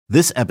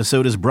This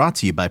episode is brought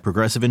to you by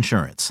Progressive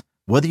Insurance.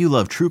 Whether you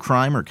love true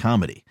crime or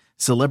comedy,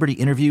 celebrity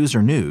interviews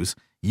or news,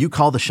 you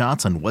call the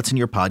shots on what's in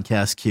your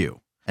podcast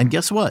queue. And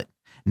guess what?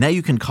 Now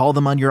you can call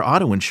them on your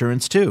auto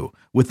insurance too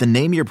with the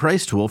Name Your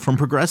Price tool from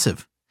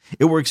Progressive.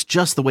 It works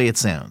just the way it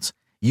sounds.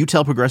 You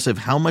tell Progressive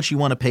how much you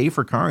want to pay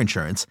for car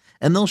insurance,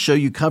 and they'll show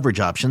you coverage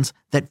options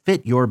that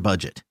fit your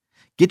budget.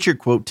 Get your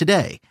quote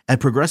today at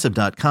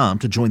Progressive.com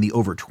to join the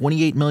over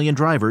 28 million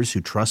drivers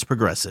who trust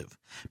Progressive.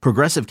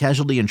 Progressive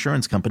Casualty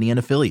Insurance Company and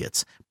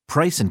Affiliates.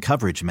 Price and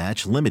coverage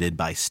match limited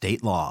by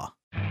state law.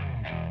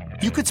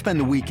 You could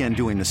spend the weekend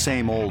doing the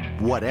same old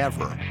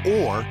whatever,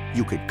 or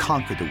you could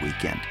conquer the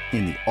weekend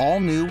in the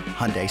all-new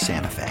Hyundai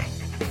Santa Fe.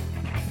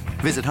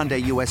 Visit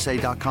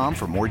HyundaiUSA.com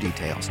for more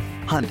details.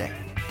 Hyundai,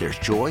 there's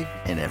joy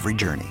in every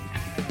journey.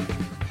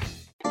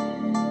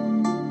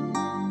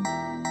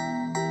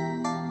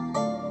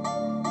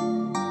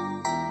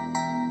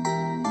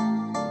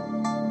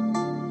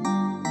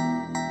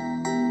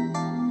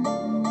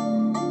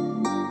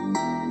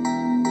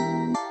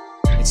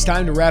 It's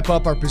time to wrap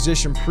up our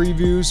position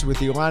previews with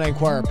the Illini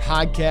Inquirer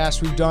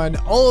podcast. We've done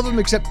all of them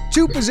except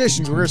two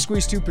positions. We're going to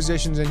squeeze two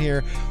positions in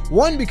here.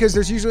 One, because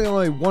there's usually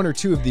only one or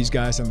two of these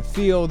guys on the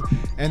field.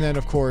 And then,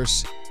 of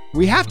course,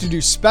 we have to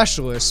do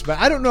specialists. But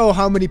I don't know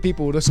how many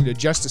people would listen to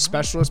just a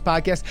specialist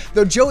podcast.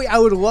 Though, Joey, I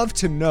would love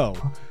to know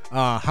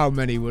how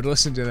many would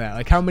listen to that.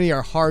 Like, how many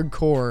are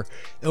hardcore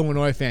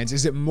Illinois fans?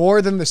 Is it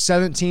more than the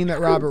 17 that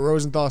Robert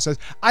Rosenthal says?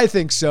 I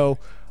think so.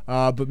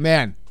 But,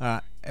 man,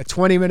 a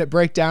 20-minute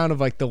breakdown of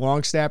like the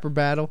long snapper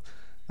battle.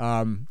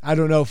 I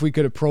don't know if we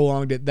could have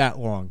prolonged it that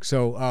long.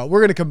 So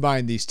we're going to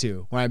combine these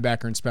two,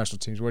 linebacker and special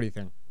teams. What do you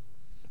think?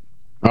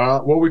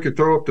 Well, we could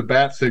throw up the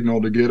bat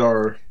signal to get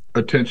our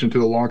attention to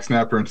the long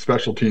snapper and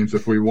special teams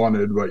if we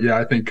wanted. But yeah,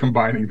 I think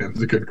combining them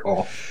is a good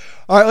call.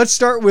 All right, let's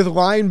start with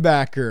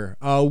linebacker,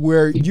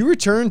 where you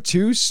return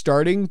two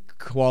starting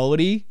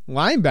quality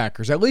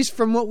linebackers, at least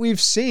from what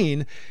we've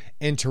seen,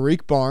 in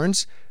Tarique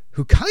Barnes,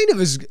 who kind of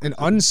is an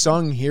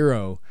unsung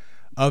hero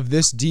of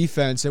this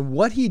defense and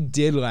what he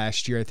did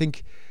last year. I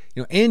think,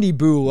 Andy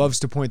Boo loves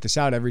to point this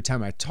out every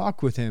time I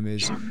talk with him.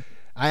 Is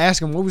I ask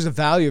him what was the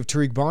value of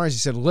Tarique Barnes. He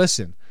said,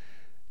 "Listen,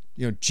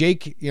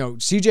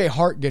 CJ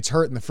Hart gets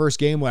hurt in the first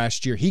game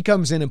last year. He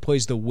comes in and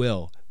plays the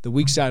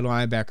weak side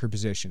linebacker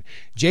position.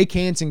 Jake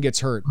Hansen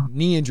gets hurt,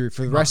 knee injury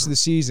for the rest of the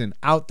season,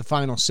 out the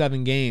final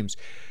 7 games."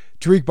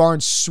 Tarique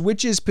Barnes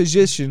switches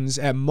positions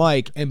at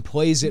Mike and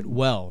plays it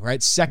well,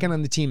 right? Second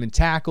on the team in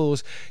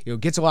tackles,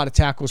 gets a lot of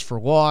tackles for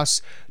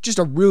loss. Just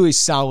a really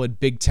solid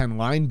Big Ten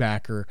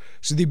linebacker.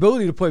 So the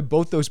ability to play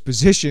both those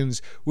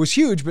positions was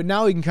huge, but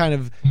now he can kind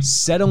of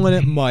settle in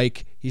at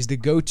Mike. He's the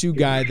go-to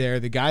guy there,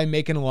 the guy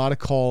making a lot of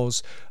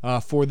calls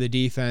for the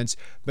defense.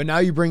 But now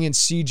you bring in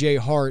CJ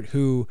Hart,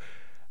 who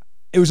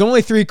it was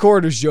only 3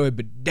 quarters, Joey,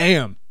 but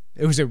damn,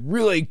 it was a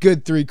really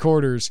good 3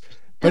 quarters.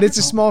 But it's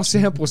a small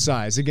sample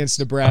size against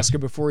Nebraska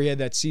before he had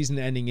that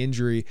season-ending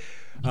injury.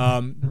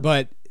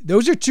 But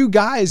those are two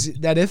guys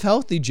that, if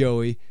healthy,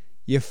 Joey,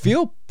 you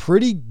feel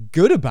pretty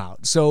good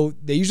about. So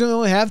they usually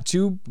only have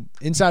 2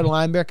 inside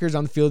linebackers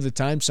on the field at a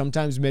time,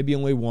 sometimes maybe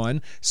only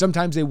 1.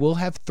 Sometimes they will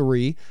have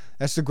 3.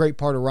 That's the great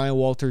part of Ryan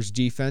Walters'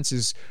 defense,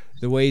 is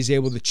the way he's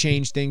able to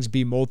change things,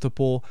 be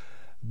multiple.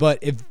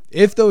 But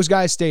if those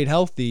guys stayed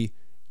healthy,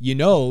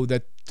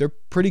 that they're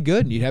pretty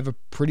good, and you'd have a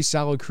pretty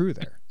solid crew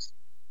there.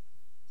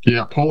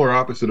 Yeah, polar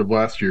opposite of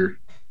last year.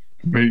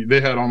 I mean,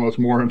 they had almost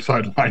more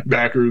inside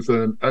linebackers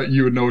than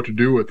you would know what to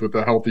do with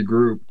a healthy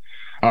group.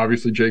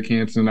 Obviously, Jake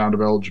Hansen out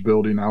of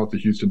eligibility now with the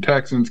Houston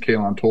Texans,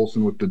 Kalen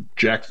Tolson with the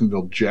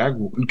Jacksonville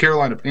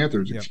Carolina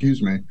Panthers,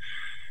 excuse me.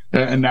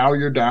 And now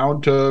you're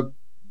down to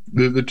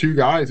the 2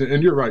 guys.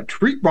 And you're right,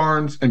 Tarique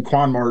Barnes and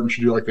Quan Martin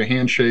should do like the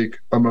handshake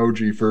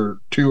emoji for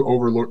 2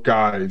 overlooked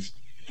guys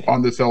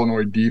on this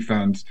Illinois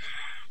defense.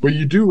 But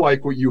you do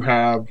like what you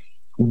have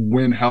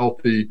when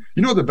healthy.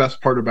 The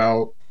best part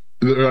about,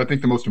 I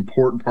think the most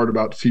important part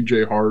about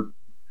CJ Hart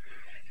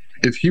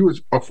is he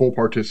was a full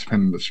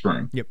participant in the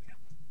spring. Yep.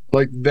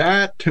 Like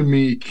that to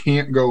me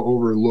can't go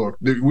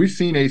overlooked. We've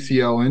seen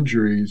ACL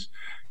injuries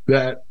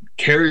that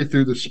carry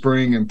through the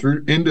spring and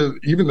through into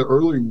even the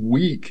early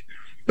week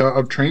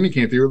of training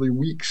camp, the early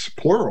weeks,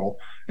 plural.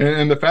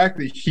 And the fact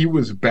that he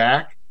was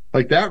back,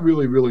 like that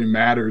really, really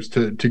matters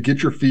to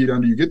get your feet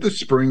under you, get the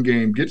spring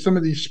game, get some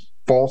of these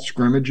fall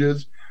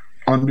scrimmages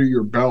under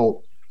your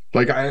belt.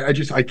 Like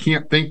I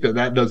can't think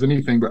that does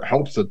anything but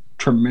helps a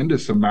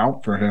tremendous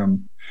amount for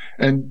him.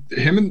 And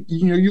him and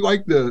you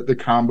like the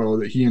combo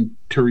that he and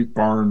Tarique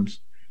Barnes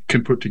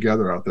can put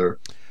together out there.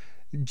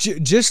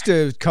 Just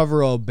to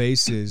cover all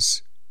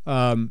bases,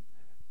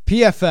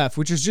 PFF,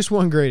 which is just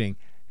one grading,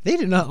 they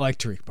did not like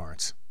Tarique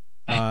Barnes.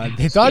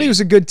 They thought he was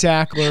a good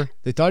tackler.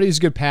 They thought he was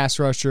a good pass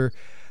rusher.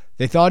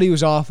 They thought he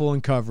was awful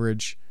in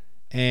coverage.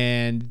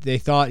 and they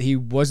thought he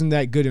wasn't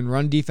that good in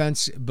run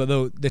defense, but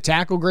the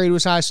tackle grade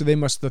was high, so they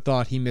must have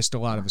thought he missed a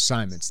lot of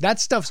assignments. That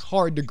stuff's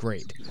hard to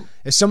grade.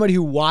 As somebody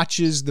who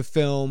watches the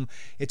film,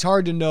 it's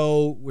hard to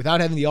know,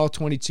 without having the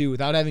all-22,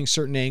 without having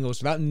certain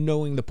angles, without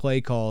knowing the play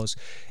calls,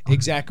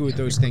 exactly what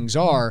those things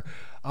are.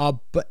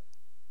 But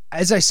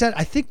as I said,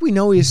 I think we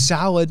know he's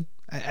solid.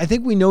 I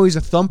think we know he's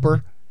a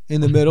thumper in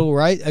the middle,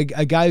 right?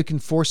 A guy who can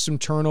force some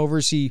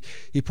turnovers. He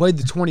played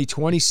the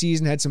 2020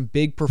 season, had some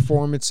big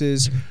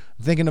performances.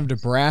 I'm thinking of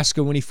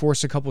Nebraska when he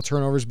forced a couple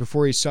turnovers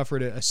before he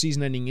suffered a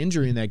season-ending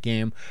injury in that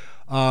game.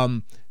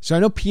 So I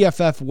know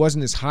PFF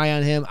wasn't as high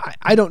on him.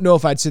 I don't know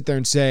if I'd sit there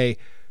and say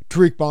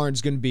Tariq Barnes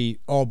is going to be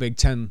all Big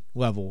Ten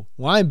level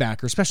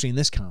linebacker, especially in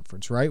this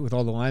conference, right, with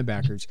all the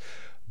linebackers.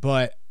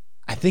 But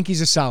I think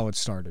he's a solid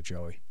starter,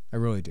 Joey. I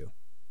really do.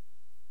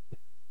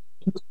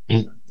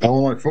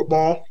 Illinois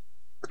football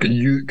could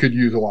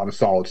use a lot of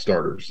solid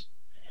starters.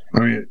 I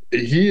mean,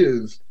 he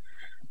is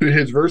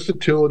his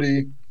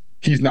versatility.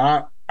 He's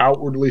not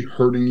outwardly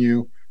hurting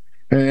you,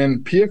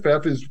 and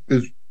PFF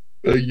is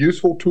a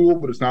useful tool,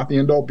 but it's not the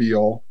end all be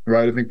all,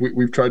 right? I think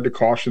we've tried to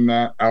caution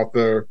that out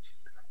there.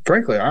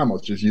 Frankly, I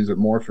almost just use it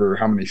more for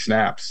how many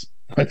snaps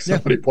like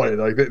somebody played.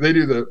 Like they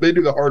do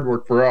the hard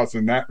work for us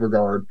in that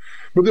regard,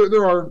 but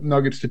there are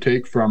nuggets to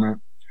take from it.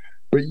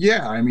 But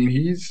yeah, I mean,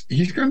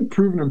 he's kind of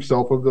proven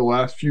himself over the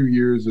last few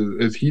years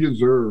as he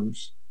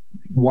deserves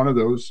one of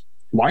those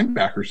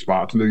linebacker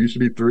spots. And there used to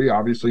be 3,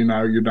 obviously.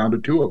 Now you're down to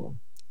 2 of them.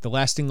 The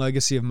lasting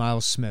legacy of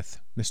Miles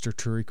Smith, Mr.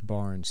 Tariq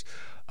Barnes.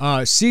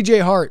 C.J.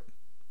 Hart,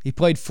 he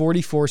played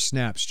 44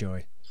 snaps,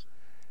 Joey.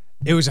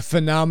 It was a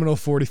phenomenal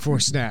 44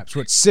 snaps.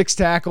 6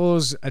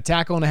 tackles, a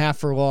tackle and a half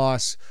for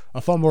loss, a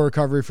fumble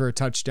recovery for a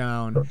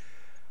touchdown.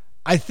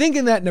 I think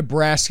in that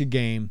Nebraska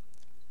game,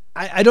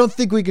 I don't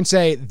think we can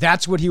say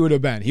that's what he would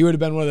have been. He would have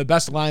been one of the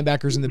best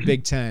linebackers in the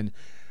Big Ten.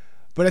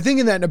 But I think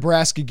in that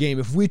Nebraska game,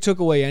 if we took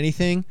away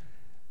anything,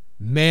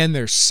 man,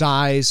 there's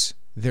size,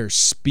 there's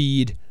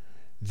speed,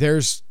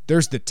 there's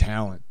the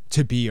talent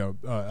to be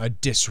a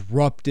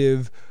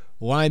disruptive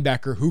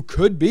linebacker who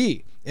could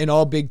be an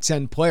all Big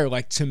Ten player.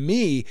 Like, to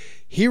me,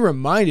 he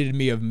reminded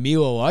me of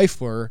Milo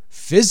Eifler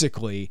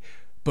physically,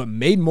 but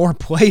made more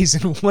plays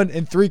in 1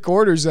 and 3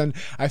 quarters than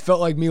I felt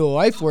like Milo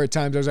Eifler at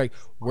times. I was like,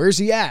 where's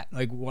he at?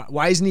 Like,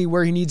 why isn't he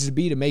where he needs to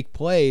be to make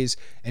plays?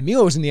 And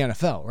Milo's in the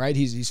NFL, right?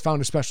 He's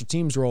found a special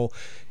teams role.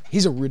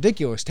 He's a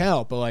ridiculous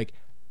talent, but like,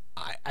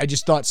 I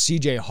just thought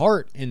C.J.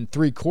 Hart in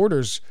 3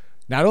 quarters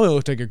not only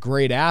looked like a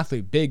great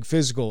athlete, big,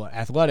 physical,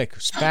 athletic,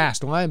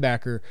 fast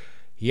linebacker,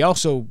 he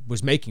also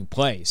was making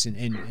plays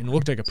and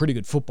looked like a pretty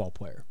good football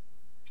player.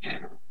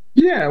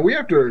 Yeah, we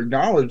have to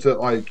acknowledge that,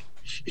 like,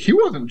 he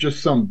wasn't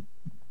just some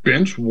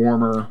bench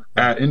warmer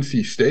at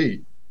NC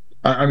State.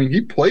 I mean,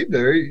 he played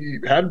there. He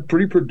had a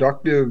pretty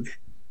productive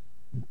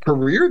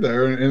career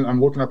there, and I'm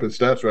looking up his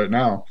stats right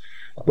now.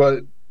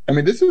 But, I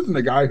mean, this isn't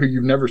a guy who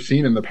you've never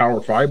seen in the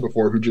Power 5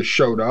 before who just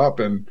showed up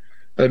and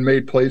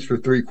made plays for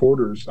 3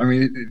 quarters. I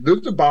mean,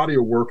 there's a body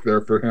of work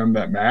there for him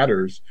that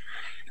matters.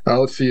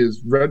 Let's see,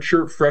 his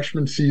redshirt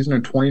freshman season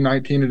in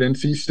 2019 at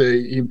NC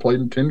State, he played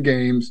in 10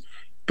 games,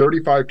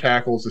 35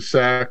 tackles, a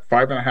sack,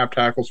 5.5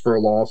 tackles for a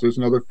loss. There's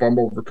another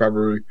fumble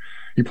recovery.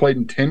 He played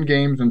in 10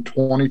 games in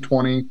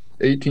 2020,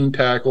 18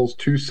 tackles,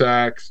 2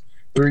 sacks,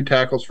 3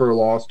 tackles for a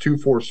loss, 2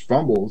 forced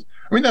fumbles.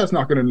 I mean, that's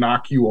not going to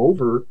knock you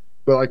over,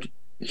 but like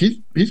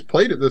he's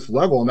played at this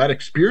level, and that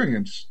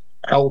experience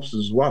helps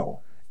as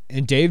well.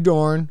 And Dave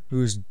Dorn,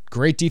 who's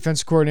great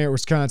defensive coordinator at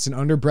Wisconsin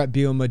under Brett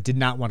Bielema, did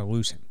not want to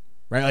lose him.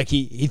 Right, like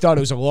he thought it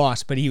was a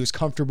loss, but he was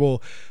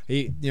comfortable.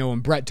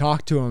 When Brett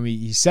talked to him,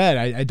 he said,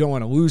 "I don't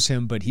want to lose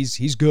him, but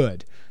he's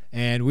good."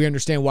 And we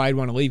understand why he'd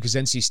want to leave, because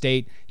NC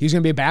State, he was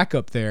going to be a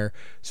backup there.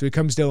 So he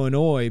comes to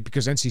Illinois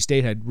because NC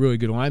State had really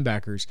good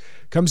linebackers.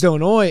 Comes to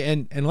Illinois,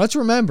 and let's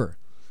remember,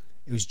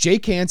 it was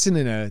Jake Hansen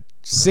in a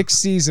 6th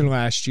season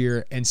last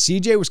year, and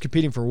CJ was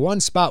competing for one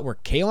spot where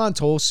Kalen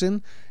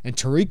Tolson and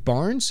Tariq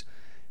Barnes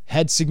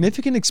had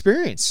significant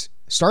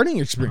starting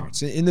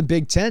experience in the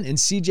Big Ten, and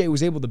CJ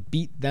was able to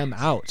beat them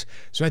out.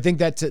 So I think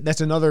that's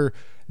another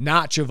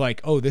notch of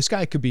like, oh, this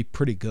guy could be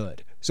pretty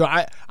good. So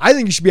I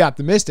think you should be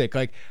optimistic.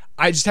 Like,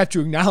 I just have to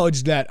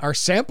acknowledge that our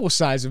sample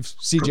size of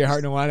CJ Hart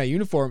in a Illini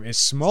uniform is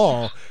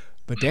small,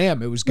 but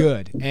damn, it was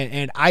good.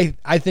 And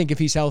I think if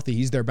he's healthy,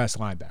 he's their best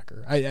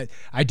linebacker.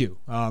 I do.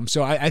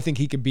 So I think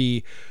he could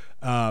be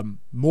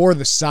more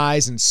the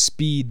size and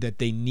speed that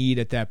they need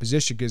at that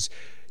position, because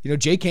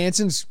Jake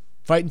Hansen's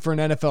fighting for an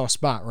NFL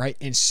spot, right?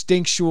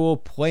 Instinctual,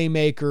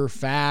 playmaker,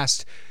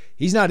 fast.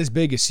 He's not as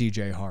big as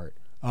C.J. Hart.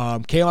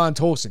 Kalen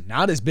Tolson,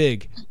 not as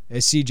big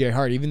as C.J.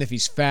 Hart, even if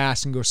he's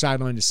fast and go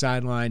sideline to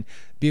sideline,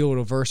 be a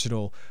little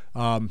versatile.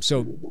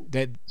 So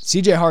that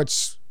C.J.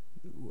 Hart's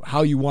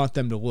how you want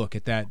them to look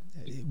at that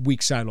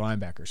weak side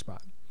linebacker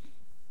spot.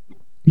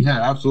 Yeah,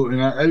 absolutely.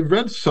 And I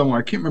read somewhere,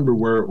 I can't remember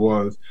where it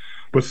was,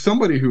 but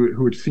somebody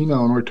who had seen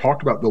Illinois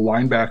talked about the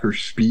linebacker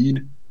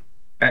speed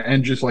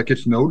and just like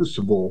it's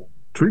noticeable.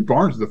 Tariq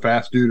Barnes is a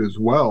fast dude as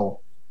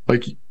well.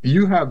 Like,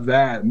 you have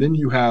that, and then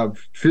you have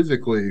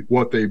physically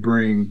what they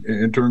bring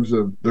in terms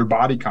of their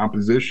body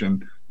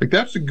composition. Like,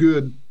 that's a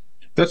good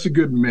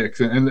mix.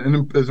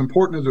 And as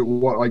important as it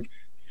was, like,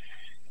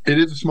 it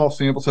is a small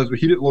sample size, but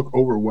he didn't look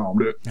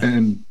overwhelmed.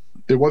 And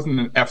it wasn't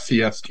an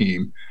FCS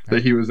team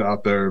that he was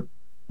out there,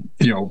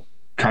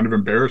 kind of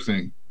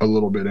embarrassing a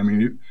little bit. I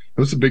mean, it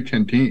was a Big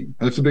Ten team.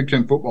 That's a Big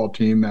Ten football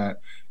team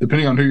that,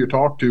 depending on who you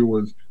talk to,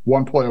 was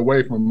one play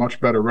away from a much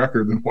better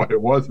record than what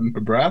it was in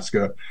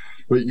Nebraska.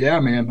 But yeah,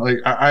 man, like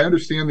I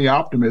understand the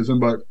optimism,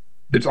 but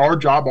it's our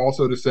job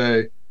also to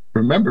say,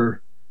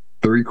 remember,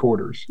 3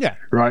 quarters. Yeah.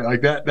 Right.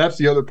 Like that's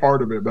the other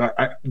part of it. But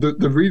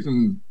the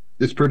reason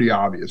is pretty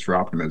obvious for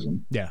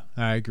optimism. Yeah,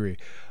 I agree.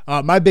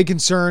 My big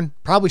concern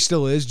probably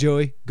still is,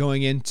 Joey,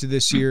 going into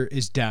this year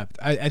is depth.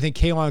 I think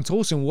K'Lon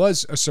Tolson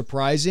was a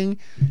surprising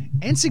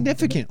and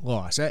significant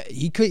loss.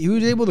 He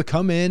was able to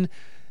come in,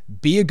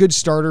 be a good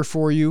starter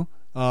for you.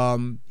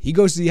 He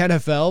goes to the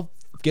NFL,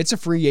 gets a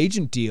free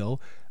agent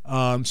deal.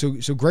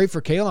 So great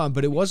for K'Lon,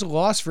 but it was a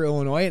loss for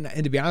Illinois.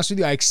 And to be honest with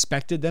you, I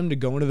expected them to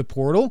go into the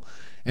portal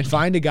and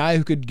find a guy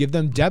who could give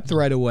them depth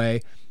right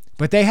away,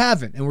 but they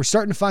haven't. And we're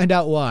starting to find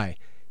out why.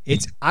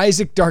 It's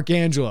Isaac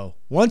Darkangelo,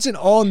 once an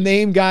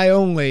all-name guy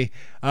only,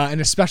 and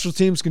a special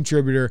teams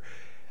contributor.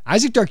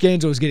 Isaac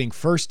Darkangelo is getting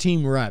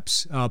first-team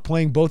reps,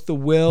 playing both the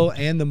Will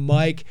and the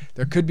Mike.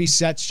 There could be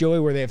sets, Joey,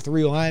 where they have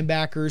 3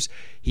 linebackers.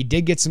 He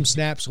did get some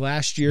snaps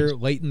last year,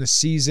 late in the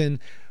season.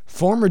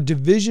 Former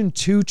Division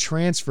II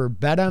transfer,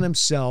 bet on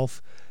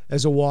himself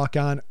as a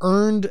walk-on,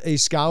 earned a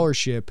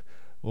scholarship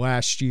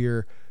last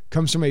year,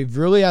 comes from a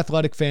really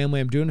athletic family.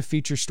 I'm doing a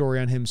feature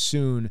story on him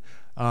soon.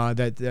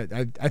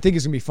 That I think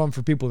is going to be fun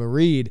for people to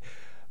read.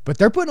 But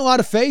they're putting a lot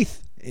of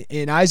faith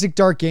in Isaac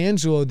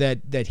Darkangelo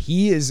that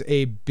he is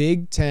a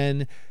Big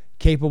Ten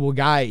capable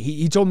guy.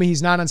 He told me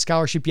he's not on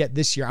scholarship yet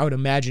this year. I would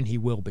imagine he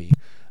will be,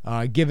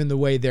 given the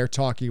way they're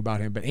talking about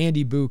him. But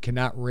Andy Boo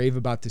cannot rave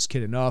about this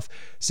kid enough.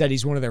 Said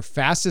he's one of their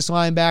fastest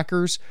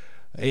linebackers.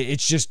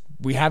 It's just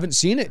we haven't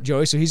seen it,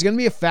 Joey. So he's going to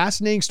be a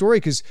fascinating story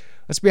because,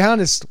 let's be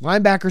honest,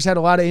 linebackers had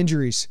a lot of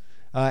injuries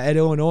at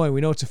Illinois. We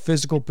know it's a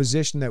physical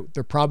position that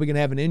they're probably going to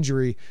have an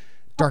injury.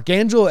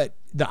 Darkangelo,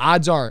 the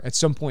odds are at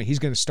some point he's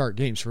going to start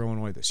games for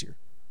Illinois this year.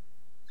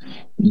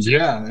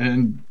 Yeah,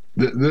 and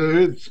there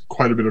is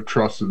quite a bit of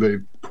trust that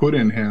they've put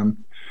in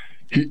him.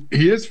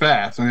 He is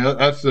fast. I mean,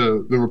 that's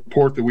the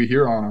report that we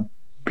hear on him.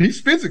 He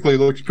physically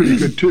looks pretty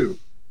good too.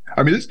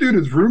 I mean, this dude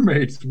is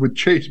roommates with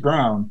Chase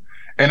Brown,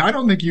 and I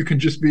don't think you can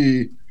just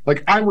be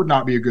like, I would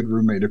not be a good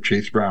roommate of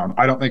Chase Brown.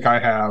 I don't think I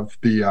have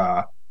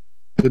the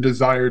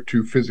desire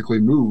to physically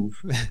move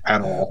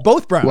at all.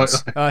 Both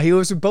Browns. He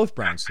lives with both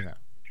Browns now.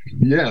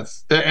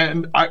 Yes.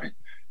 And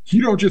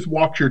you don't just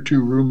watch your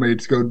 2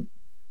 roommates go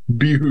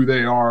be who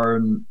they are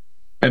and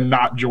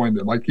not join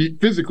them. Like,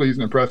 physically he's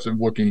an impressive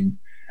looking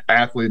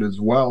athlete as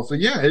well. So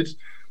yeah,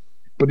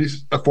 but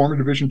he's a former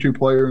Division II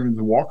player and he's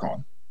a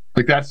walk-on.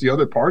 Like, that's the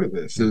other part of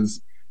this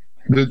is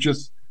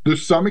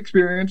there's some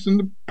experience in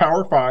the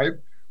Power 5,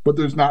 but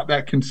there's not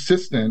that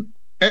consistent.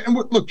 And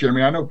look,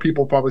 Jeremy, I know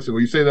people probably say, well,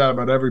 you say that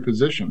about every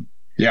position.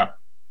 Yeah.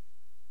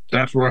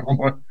 That's where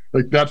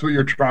that's what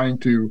you're trying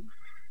to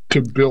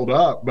build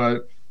up.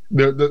 But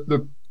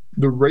the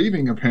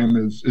raving of him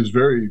is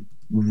very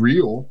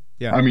real.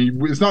 Yeah. I mean,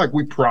 it's not like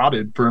we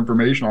prodded for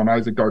information on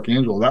Isaac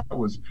Darkangelo. That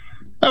was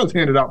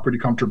handed out pretty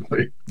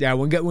comfortably. Yeah,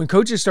 when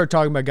coaches start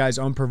talking about guys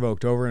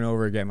unprovoked over and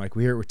over again, like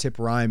we hear it with Tip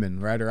Ryman,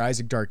 right, or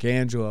Isaac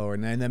Darkangelo,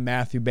 and then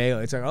Matthew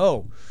Bailey, it's like,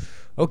 oh,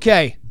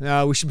 okay,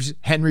 we should be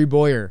Henry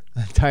Boyer,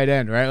 tight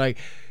end, right? Like,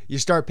 you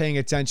start paying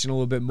attention a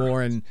little bit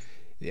more, and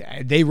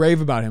they rave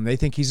about him. They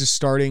think he's a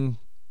starting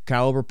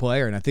caliber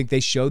player, and I think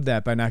they showed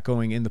that by not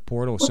going in the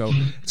portal. So it's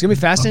going to be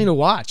fascinating to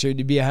watch.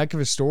 It'd be a heck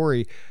of a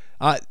story.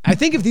 I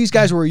think if these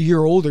guys were a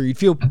year older, you'd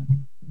feel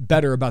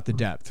better about the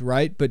depth,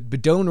 right? But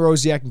Dylan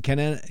Rosiak and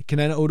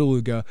Kenenna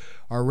Odeluga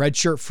are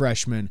redshirt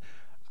freshmen.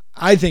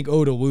 I think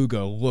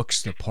Odeluga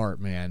looks the part,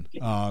 man.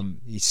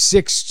 He's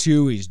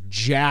 6'2", he's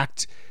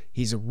jacked.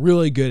 He's a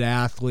really good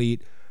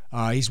athlete.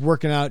 He's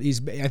working out.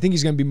 I think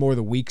he's going to be more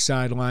the weak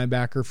side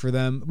linebacker for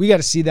them. We got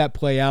to see that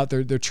play out.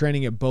 They're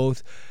training at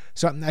both.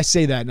 So I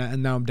say that,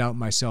 and now I'm doubting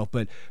myself.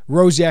 But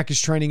Rosiak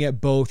is training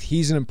at both.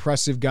 He's an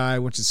impressive guy.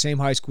 Went to the same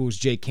high school as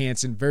Jake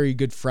Hansen. Very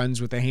good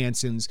friends with the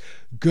Hansons.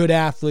 Good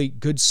athlete,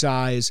 good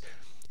size.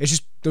 It's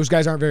just those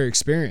guys aren't very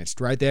experienced,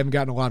 right? They haven't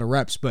gotten a lot of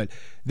reps. But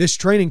this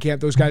training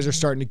camp, those guys are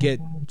starting to get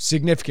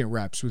significant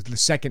reps with the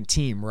second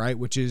team, right?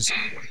 Which is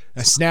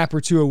a snap or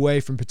 2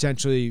 away from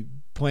potentially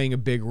playing a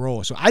big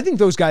role. So I think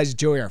those guys,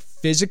 Joey, are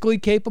physically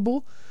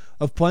capable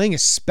of playing,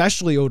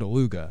 especially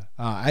Odeluga.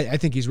 I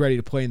think he's ready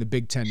to play in the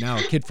Big Ten now.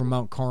 A kid from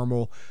Mount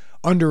Carmel,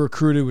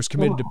 under-recruited, was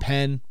committed to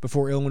Penn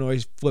before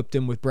Illinois flipped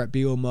him with Brett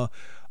Bielema.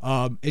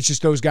 It's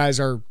just those guys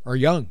are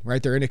young,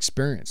 right? They're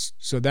inexperienced.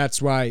 So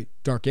that's why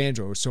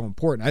Darkangelo is so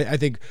important. I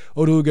think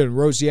Odeluga and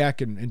Rosiak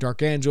and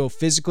Darkangelo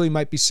physically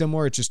might be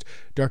similar. It's just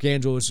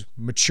Darkangelo is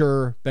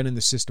mature, been in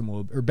the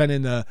system been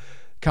in the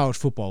college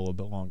football a little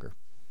bit longer.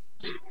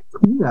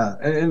 Yeah,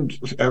 and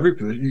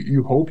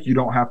you hope you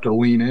don't have to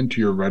lean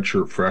into your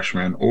redshirt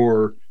freshman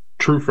or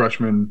true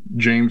freshman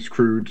James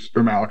Cruz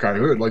or Malachi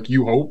Hood. Like,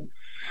 you hope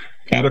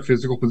at a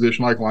physical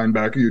position like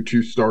linebacker, your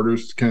 2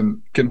 starters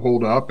can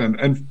hold up.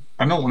 And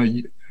I don't want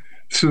to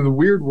 – so the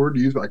weird word to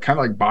use, but I kind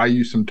of like buy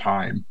you some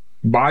time.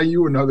 Buy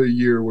you another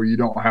year where you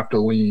don't have to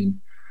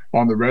lean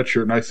on the red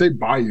shirt. And I say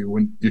buy you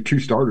when your two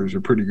starters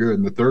are pretty good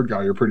and the third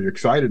guy you're pretty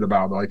excited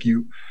about. Like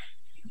you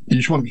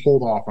just want to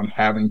hold off on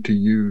having to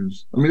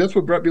use. I mean, that's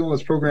what Brett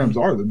Bielema's programs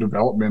are. They're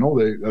developmental.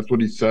 That's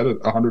what he said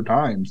 100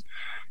 times.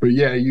 But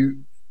yeah,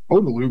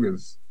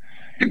 Odeluga's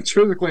it's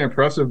physically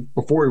impressive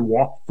before he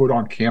walked foot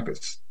on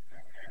campus.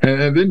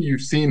 And then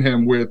you've seen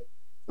him with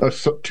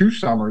 2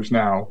 summers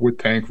now with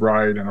Tank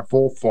Wright and a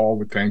full fall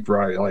with Tank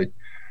Wright. Like,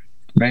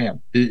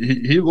 man,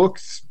 he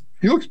looks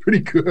pretty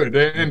good.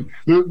 And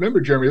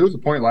remember, Jeremy, there was a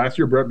point last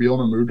year Brett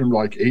Bielema moved him to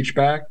like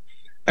H-back.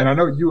 And I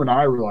know you and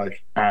I were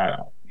like,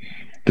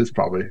 this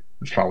probably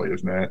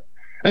isn't it.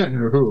 And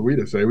who are we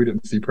to say? We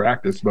didn't see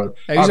practice, but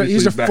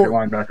he's a back at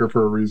linebacker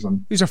for a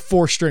reason. He's a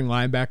 4-string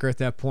linebacker at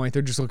that point.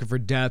 They're just looking for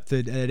depth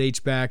at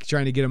H-back,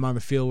 trying to get him on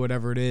the field,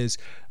 whatever it is.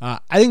 I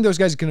think those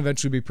guys can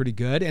eventually be pretty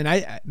good. And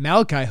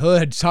Malachi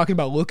Hood, talking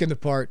about looking the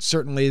part,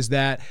 certainly is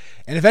that.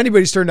 And if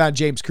anybody's turned on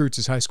James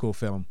Kreutz's high school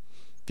film,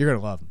 you're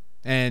going to love him.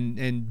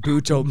 And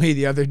Boo told me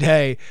the other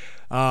day,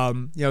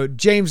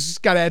 James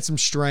got to add some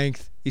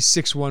strength. He's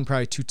 6'1",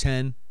 probably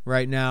 210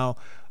 right now.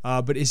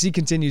 But as he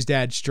continues to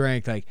add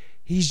strength, like,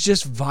 he's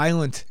just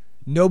violent.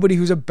 Nobody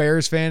who's a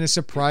Bears fan is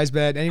surprised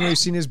by that. Anyone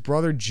who's seen his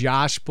brother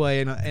Josh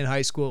play in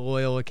high school at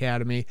Loyola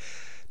Academy,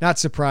 not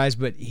surprised,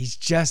 but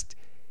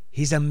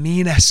he's a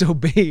mean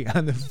SOB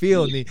on the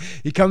field. And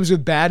he comes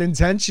with bad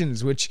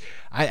intentions, which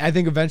I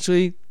think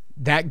eventually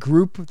that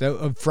group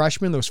of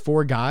freshmen, those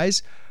 4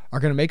 guys, are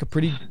going to make a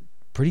pretty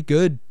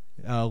good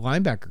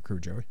linebacker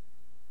crew, Joey.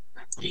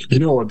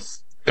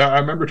 I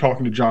remember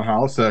talking to John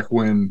Halasek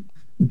when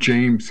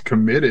James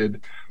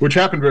committed, which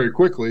happened very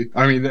quickly.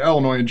 I mean, the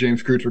Illinois and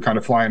James Kreutz were kind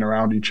of flying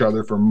around each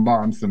other for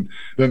months, and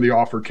then the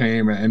offer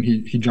came, and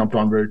he jumped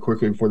on very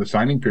quickly before the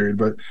signing period.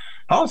 But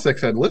Halasek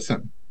said,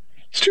 listen,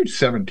 this dude's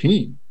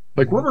 17.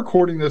 Like, we're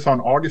recording this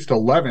on August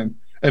 11th,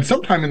 and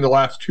sometime in the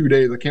last 2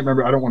 days, I can't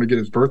remember, I don't want to get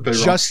his birthday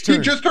wrong. He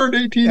just turned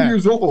 18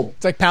 years old.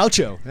 It's like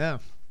Palcho, yeah.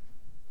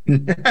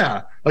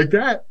 Yeah, like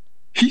that.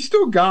 He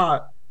still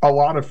got a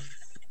lot of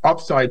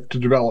upside to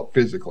develop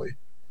physically.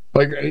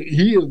 Like,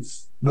 he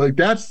is... Like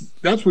that's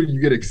when you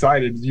get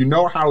excited. You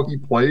know how he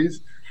plays,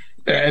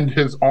 and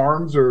his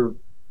arms are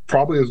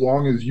probably as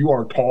long as you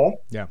are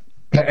tall. Yeah,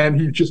 and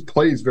he just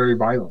plays very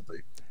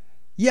violently.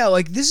 Yeah,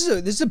 like this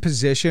is a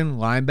position,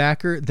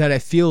 linebacker, that I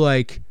feel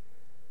like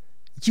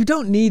you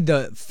don't need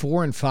the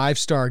 4- and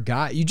 5-star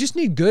guy. You just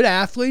need good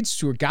athletes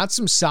who have got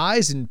some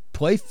size and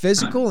play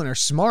physical and are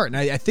smart. And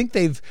I think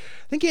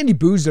Andy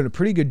Boo's done a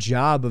pretty good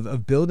job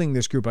of building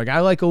this group. Like, I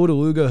like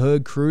Odeluga,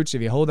 Hood, Kreutz.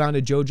 If you hold on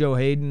to JoJo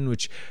Hayden,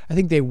 which I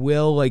think they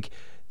will, like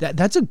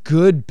that's a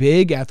good,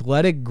 big,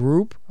 athletic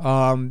group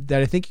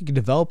that I think you can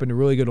develop into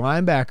really good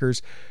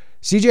linebackers.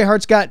 CJ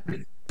Hart's got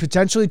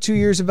potentially 2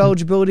 years of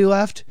eligibility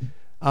left.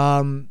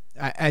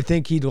 I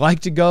think he'd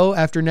like to go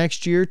after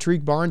next year.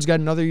 Tariq Barnes got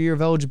another year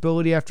of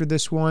eligibility after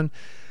this one.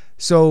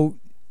 So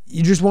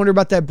you just wonder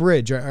about that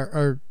bridge.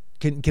 Or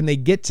can they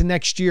get to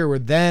next year where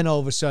then all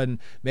of a sudden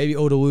maybe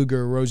Odeluga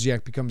or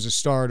Rosiak becomes a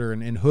starter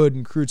and Hood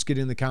and Kreutz get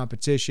in the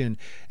competition?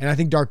 And I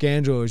think Dark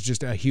Angelo is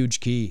just a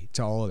huge key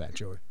to all of that,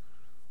 Joey.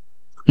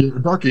 Yeah,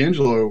 Dark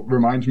Angelo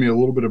reminds me a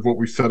little bit of what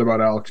we said about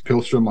Alex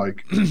Pihlstrom,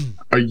 like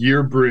a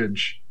year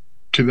bridge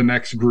to the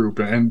next group.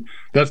 And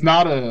that's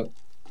not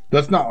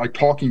like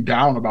talking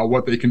down about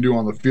what they can do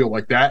on the field.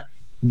 Like that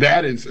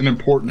is an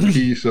important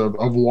piece of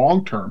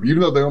long-term, even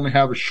though they only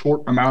have a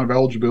short amount of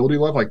eligibility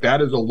left. Like,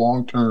 that is a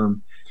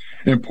long-term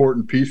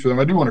important piece for them.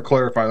 I do want to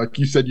clarify, like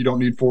you said, you don't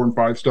need 4 and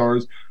 5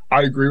 stars.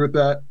 I agree with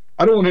that.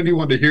 I don't want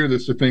anyone to hear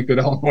this to think that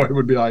Illinois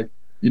would be like,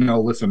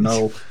 listen,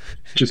 no,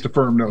 just a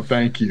firm no,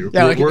 thank you.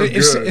 Yeah, we're good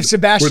if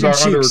Sebastian with our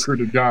Cheeks,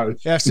 under-recruited guys.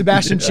 Yeah, if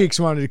Sebastian Cheeks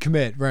wanted to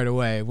commit right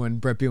away when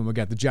Brett Bielema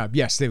got the job,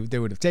 yes, they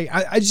would have taken.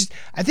 I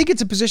think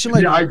it's a position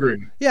like, yeah, I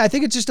agree. Yeah, I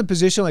think it's just a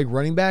position like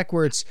running back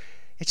where it's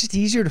just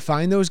easier to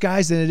find those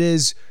guys than it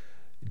is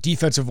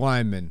defensive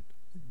linemen,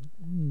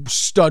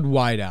 stud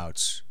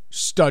wideouts,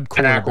 stud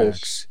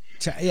quarterbacks,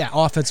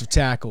 offensive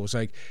tackles,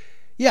 like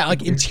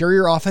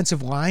interior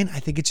offensive line.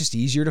 I think it's just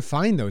easier to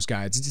find those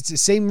guys. It's the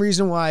same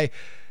reason why.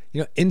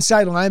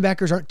 Inside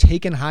linebackers aren't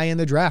taken high in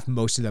the draft,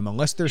 most of them,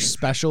 unless they're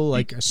special,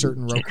 like a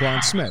certain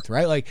Roquan Smith,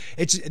 right? Like,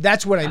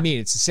 that's what I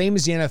mean. It's the same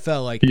as the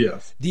NFL. Like,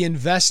 yes. The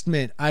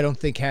investment, I don't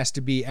think, has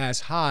to be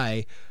as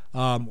high.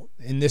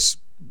 In this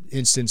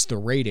instance, the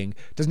rating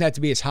doesn't have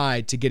to be as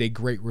high to get a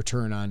great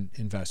return on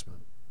investment.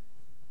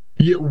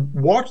 Yeah,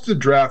 watch the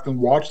draft and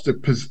watch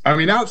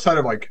outside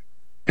of like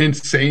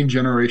insane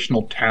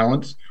generational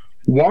talents,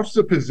 watch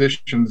the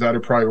positions that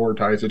are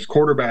prioritized. It's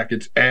quarterback,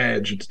 it's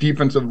edge, it's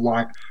defensive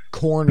line,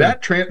 corner.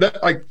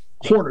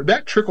 Corner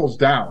that trickles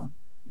down.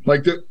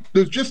 Like,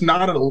 there's just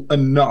not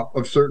enough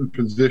of certain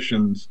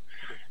positions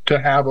to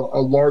have a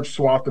large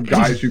swath of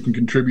guys who can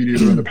contribute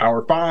either in the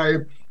Power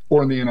 5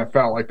 or in the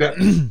NFL. Like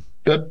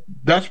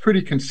that's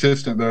pretty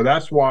consistent though.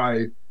 That's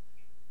why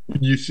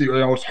you see,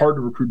 it's hard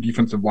to recruit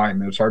defensive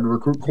linemen. It's hard to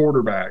recruit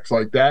quarterbacks.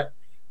 Like that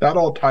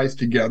all ties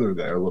together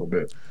there a little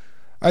bit.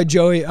 All right,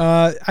 Joey.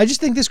 I just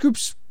think this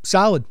group's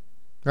solid,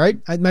 right?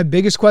 My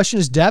biggest question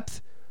is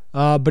depth.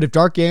 But if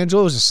Dark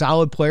Angelo is a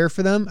solid player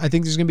for them, I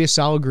think there's going to be a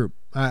solid group.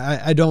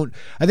 I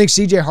think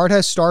CJ Hart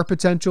has star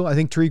potential. I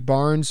think Tariq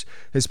Barnes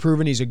has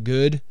proven he's a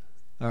good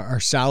or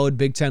solid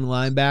Big Ten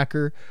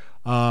linebacker.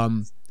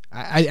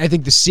 I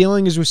think the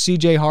ceiling is with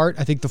CJ Hart.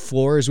 I think the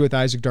floor is with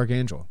Isaac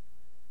Darkangelo.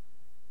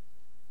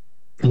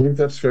 I think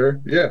that's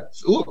fair. Yeah.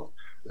 So look,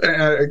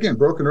 again,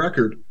 broken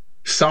record.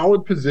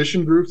 Solid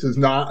position groups is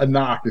not a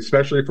knock,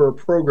 especially for a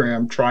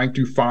program trying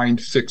to find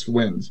 6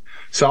 wins.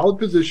 Solid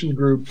position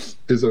groups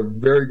is a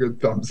very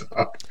good thumbs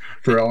up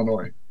for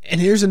Illinois.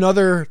 And here's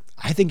another,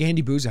 I think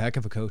Andy Boo's a heck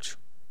of a coach.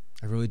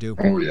 I really do.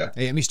 Oh, yeah. I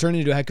mean, he's turning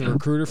into a heck of a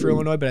recruiter for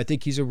Illinois, but I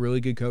think he's a really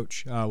good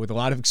coach with a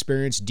lot of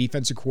experience,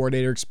 defensive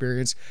coordinator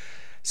experience.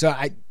 So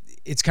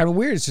it's kind of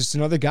weird. It's just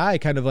another guy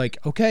kind of like,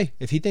 okay,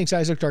 if he thinks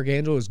Isaac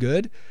Darkangelo is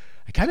good,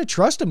 I kind of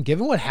trust him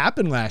given what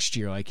happened last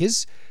year. Like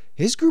his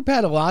group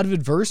had a lot of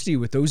adversity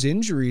with those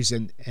injuries,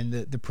 and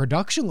the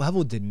production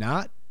level did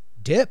not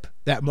dip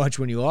that much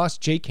when you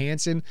lost Jake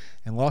Hansen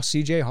and lost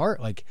CJ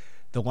Hart. Like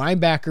the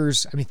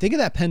linebackers, I mean, think of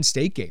that Penn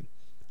State game.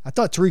 I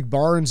thought Tariq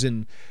Barnes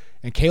and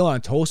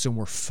Kalen Tolson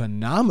were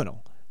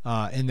phenomenal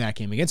in that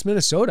game against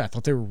Minnesota. I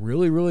thought they were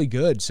really, really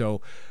good.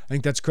 So I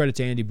think that's credit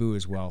to Andy Boo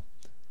as well.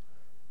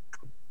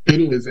 It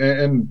is.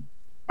 And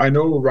I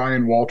know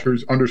Ryan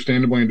Walters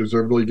understandably and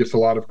deservedly gets a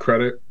lot of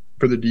credit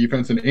for the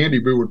defense, and Andy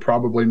Boo would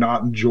probably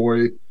not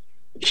enjoy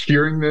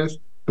hearing this.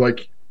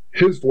 Like,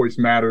 his voice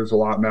matters a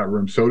lot in that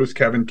room. So does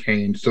Kevin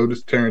Kane. So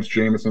does Terrence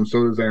Jamison.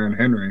 So does Aaron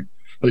Henry.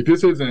 Like,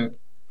 this isn't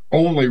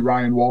only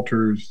Ryan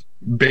Walters'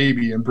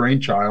 baby and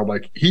brainchild.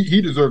 Like, he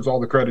deserves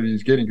all the credit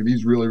he's getting because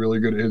he's really, really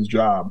good at his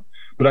job.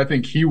 But I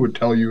think he would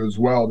tell you as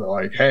well that,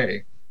 like,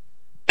 hey,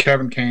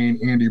 Kevin Kane,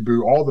 Andy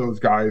Boo, all those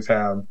guys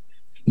have,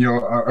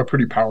 a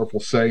pretty powerful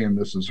say in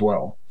this as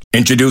well.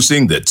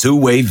 Introducing the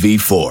Two-Way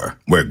V4,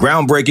 where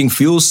groundbreaking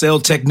fuel cell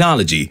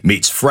technology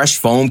meets fresh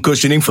foam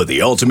cushioning for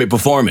the ultimate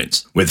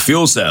performance. With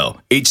fuel cell,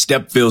 each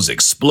step feels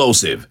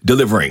explosive,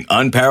 delivering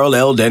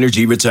unparalleled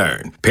energy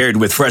return. Paired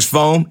with fresh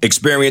foam,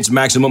 experience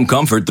maximum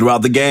comfort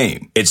throughout the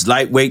game. Its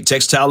lightweight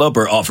textile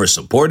upper offers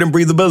support and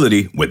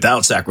breathability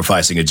without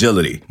sacrificing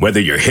agility.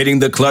 Whether you're hitting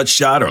the clutch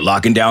shot or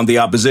locking down the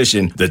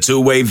opposition, the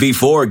Two-Way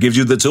V4 gives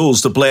you the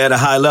tools to play at a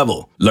high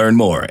level. Learn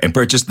more and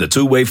purchase the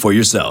Two-Way for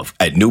yourself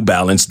at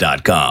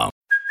newbalance.com.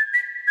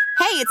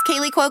 Hey, it's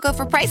Kaylee Cuoco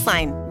for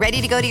Priceline.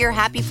 Ready to go to your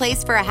happy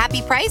place for a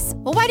happy price?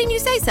 Well, why didn't you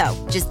say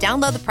so? Just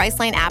download the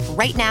Priceline app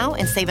right now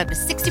and save up to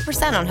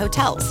 60% on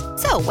hotels.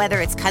 So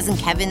whether it's Cousin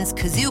Kevin's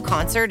Kazoo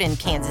Concert in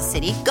Kansas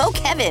City, go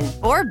Kevin,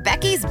 or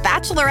Becky's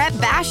Bachelorette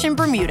Bash in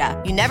Bermuda,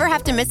 you never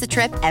have to miss a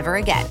trip ever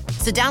again.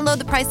 So download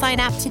the Priceline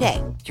app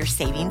today. Your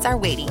savings are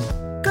waiting.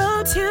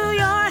 Go to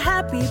your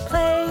happy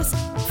place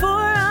for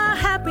a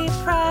happy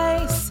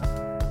price.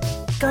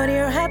 Go to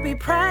your happy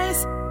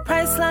price,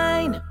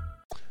 Priceline.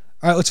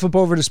 All right, let's flip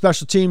over to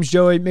special teams,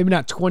 Joey. Maybe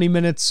not 20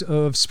 minutes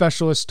of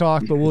specialist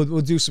talk, but we'll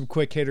do some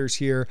quick hitters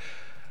here.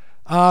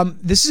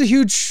 This is a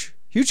huge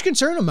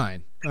concern of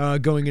mine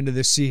going into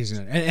this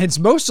season, and it's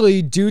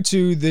mostly due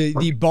to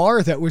the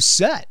bar that was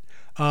set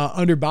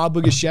under Bob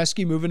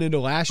Lugashevsky moving into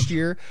last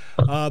year.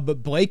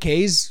 But Blake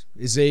Hayes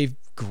is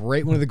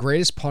one of the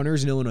greatest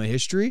punters in Illinois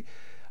history.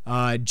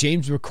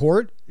 James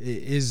McCourt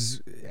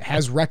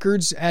has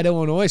records at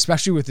Illinois,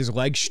 especially with his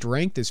leg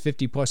strength, his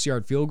 50-plus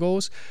yard field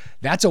goals.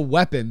 That's a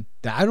weapon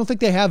that I don't think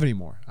they have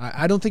anymore.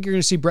 I don't think you're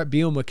going to see Brett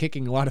Bielema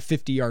kicking a lot of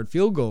 50-yard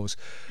field goals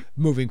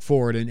moving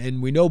forward,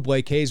 and we know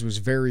Blake Hayes was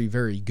very,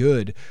 very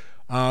good.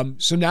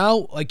 So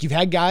now, like, you've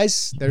had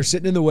guys that are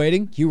sitting in the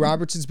waiting. Hugh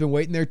Robertson's been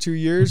waiting there 2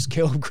 years.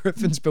 Caleb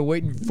Griffin's been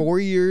waiting 4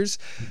 years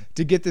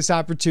to get this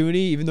opportunity,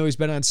 even though he's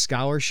been on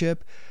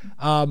scholarship.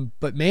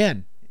 But,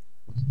 man,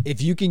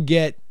 if you can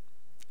get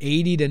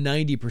 80 to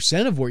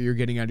 90% of what you're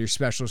getting out of your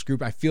specialist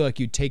group, I feel like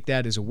you'd take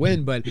that as a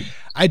win. But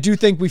I do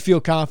think we feel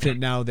confident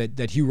now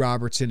that Hugh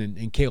Robertson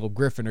and Caleb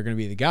Griffin are going to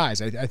be the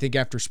guys. I think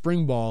after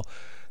spring ball,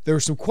 there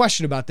was some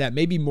question about that,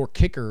 maybe more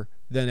kicker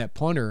than at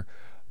punter,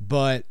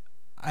 but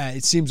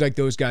it seems like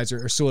those guys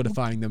are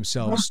solidifying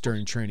themselves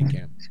during training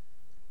camp.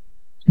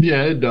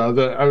 Yeah, it does.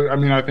 I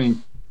mean, I think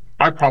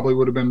I probably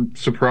would have been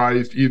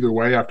surprised either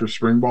way after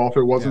spring ball if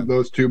it wasn't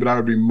those two, but I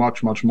would be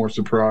much, much more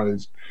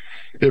surprised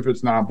if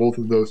it's not both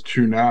of those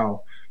two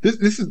now.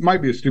 This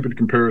might be a stupid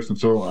comparison,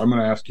 so I'm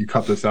going to ask you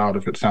cut this out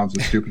if it sounds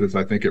as stupid as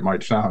I think it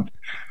might sound.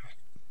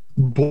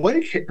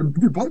 Blake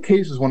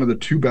Hayes is one of the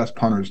 2 best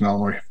punters in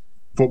Illinois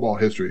football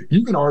history.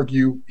 You can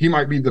argue he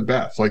might be the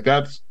best. Like,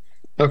 that's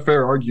a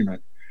fair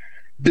argument.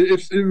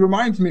 It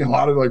reminds me a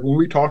lot of, like, when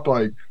we talked,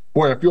 like,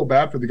 boy, I feel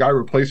bad for the guy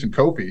replacing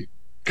Kofi,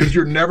 because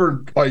you're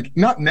never, like,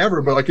 not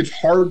never, but, like, it's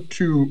hard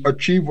to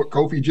achieve what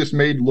Kofi just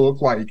made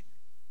look like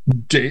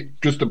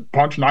just to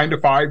punch 9 to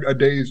 5 a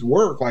day's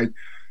work. Like,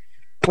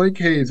 Blake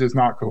Hayes is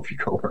not Kofi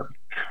Coburn,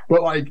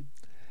 but, like,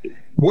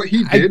 what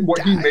he did,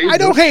 he made, I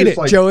don't hate it,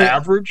 like, Joey.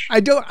 Average. I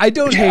don't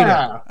hate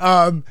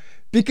it.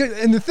 Because,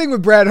 and the thing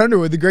with Brad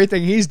Underwood, the great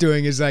thing he's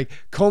doing is, like,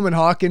 Coleman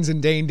Hawkins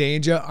and Dane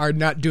Danger are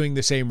not doing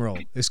the same role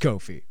as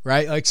Kofi,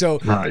 right? Like, so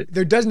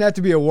there doesn't have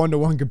to be a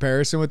one-to-one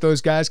comparison with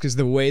those guys because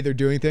the way they're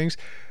doing things.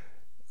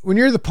 When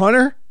you're the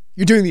punter,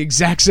 You're doing the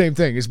exact same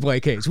thing as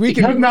Blake Hayes.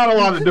 There's not a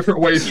lot of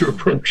different ways to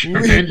approach it,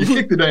 man. You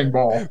kick the dang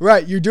ball.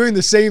 Right. You're doing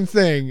the same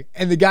thing.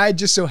 And the guy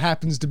just so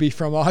happens to be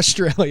from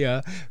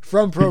Australia,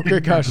 from Pro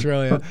Kick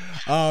Australia.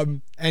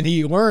 And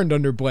he learned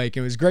under Blake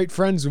and was great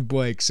friends with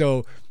Blake.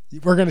 So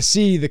we're going to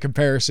see the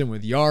comparison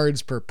with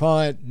yards per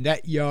punt,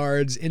 net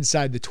yards,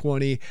 inside the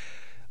 20.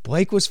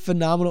 Blake was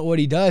phenomenal at what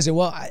he does. And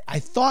well, I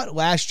thought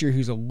last year he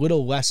was a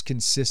little less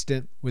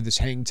consistent with his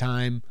hang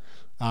time.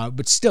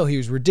 But still, he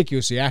was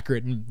ridiculously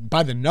accurate. And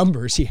by the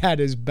numbers, he had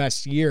his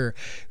best year.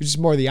 It was just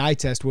more the eye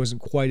test wasn't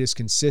quite as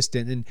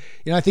consistent. And,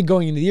 I think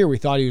going into the year, we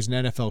thought he was an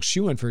NFL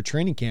shoo-in for a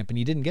training camp, and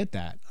he didn't get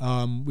that,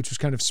 which was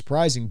kind of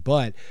surprising.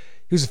 But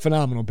he was a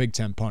phenomenal Big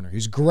Ten punter.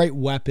 He's a great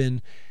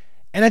weapon.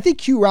 And I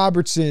think Hugh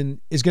Robertson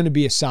is going to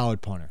be a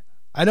solid punter.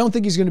 I don't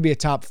think he's going to be a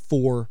top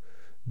 4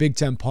 Big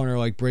Ten punter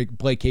like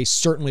Blake Hayes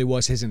certainly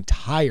was his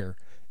entire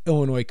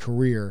Illinois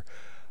career.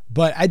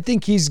 But I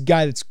think he's a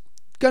guy that's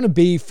going to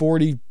be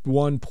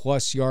 41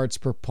 plus yards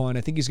per punt.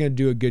 I think he's going to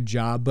do a good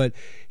job, but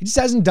he just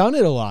hasn't done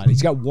it a lot.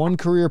 He's got one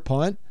career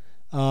punt.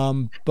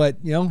 But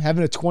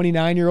having a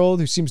 29-year-old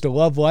who seems to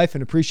love life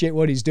and appreciate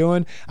what he's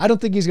doing, I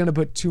don't think he's going to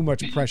put too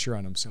much pressure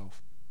on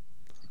himself.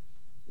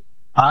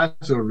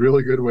 That's a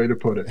really good way to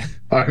put it.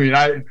 I mean,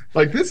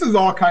 this is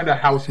all kind of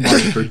house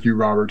money for Hugh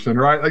Robertson,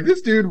 right? Like,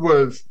 this dude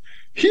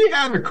he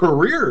had a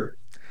career.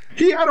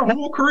 He had a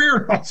whole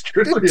career in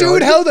Australia. The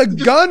dude held a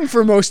gun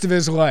for most of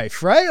his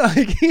life, right?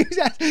 Like, he's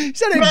had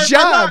a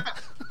job.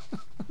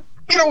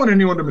 I don't want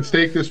anyone to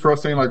mistake this for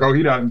us saying, like, oh,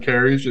 he doesn't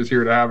care. He's just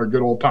here to have a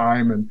good old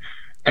time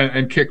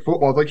and kick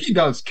football. It's like, he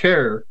does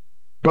care.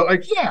 But,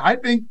 like, yeah, I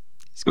think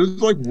it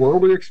was like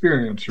worldly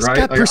experience, right?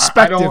 He's got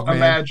perspective, I don't man.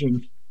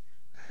 imagine.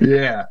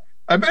 Yeah.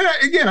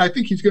 Again, I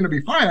think he's going to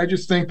be fine. I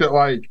just think that,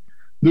 like,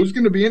 there's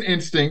going to be an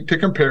instinct to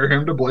compare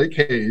him to Blake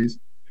Hayes,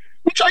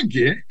 which I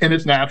get, and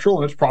it's natural,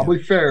 and it's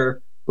probably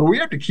fair. But we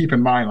have to keep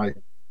in mind, like,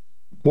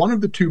 one of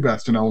the 2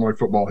 best in Illinois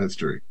football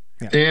history.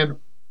 Yeah. And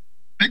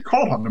they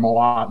called on him a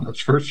lot in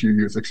those first few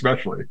years,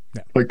 especially.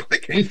 Yeah. Like,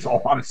 Blake Hayes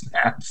saw a lot of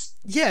snaps.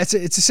 Yeah, it's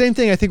the same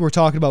thing I think we're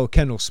talking about with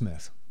Kendall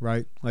Smith,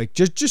 right? Like,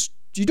 just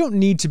you don't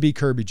need to be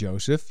Kirby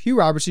Joseph. Hugh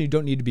Robertson, you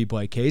don't need to be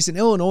Blake Hayes. And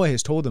Illinois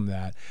has told him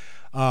that.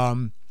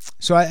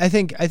 So I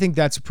think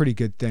that's a pretty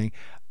good thing.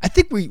 I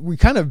think we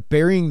kind of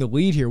burying the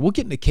lead here. We'll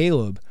get into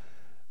Caleb.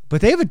 But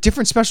they have a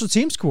different special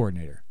teams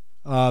coordinator.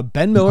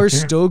 Ben Miller's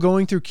still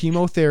going through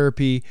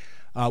chemotherapy.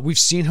 We've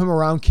seen him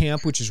around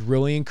camp, which is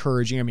really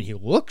encouraging. I mean, he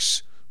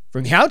looks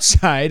from the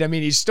outside. I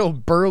mean, he's still a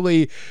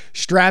burly,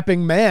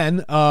 strapping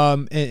man.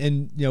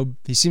 And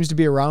he seems to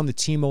be around the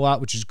team a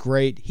lot, which is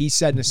great. He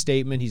said in a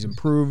statement he's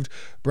improved.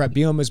 Brett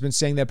Bielema has been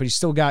saying that, but he's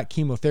still got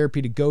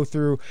chemotherapy to go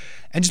through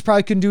and just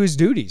probably couldn't do his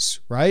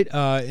duties, right?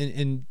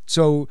 And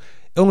so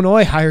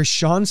Illinois hires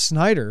Sean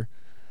Snyder,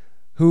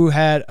 who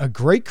had a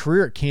great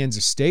career at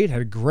Kansas State,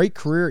 had a great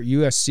career at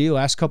USC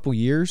last couple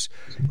years,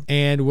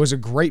 and was a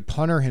great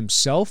punter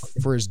himself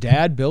for his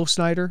dad, Bill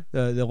Snyder,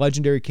 the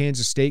legendary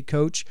Kansas State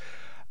coach.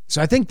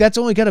 So I think that's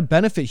only going to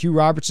benefit Hugh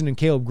Robertson and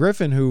Caleb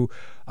Griffin, who,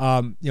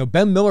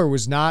 Ben Miller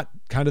was not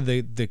kind of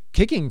the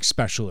kicking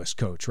specialist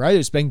coach, right?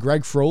 It's been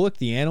Greg Froelich,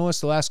 the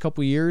analyst, the last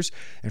couple of years,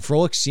 and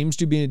Froelich seems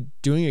to be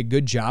doing a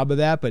good job of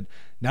that. But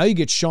now you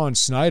get Sean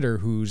Snyder,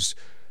 who's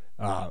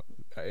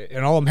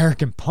an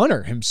All-American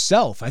punter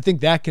himself. I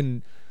think that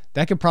can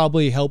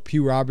probably help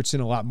Hugh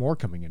Robertson a lot more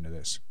coming into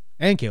this,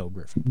 and Caleb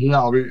Griffin.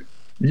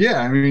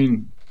 I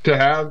mean, to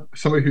have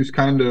somebody who's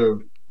kind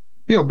of,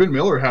 Ben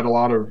Miller had a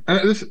lot of,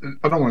 and this,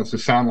 I don't want it to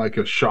sound like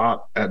a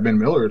shot at Ben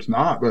Miller. It's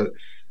not, but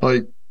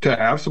like, to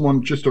have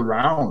someone just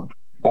around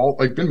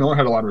Ben Miller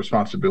had a lot of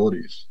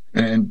responsibilities,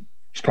 and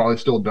probably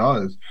still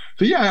does.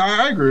 So yeah,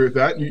 I agree with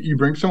that. You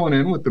bring someone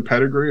in with the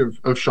pedigree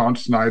of Sean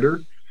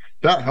Snyder.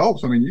 That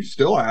helps. I mean, you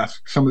still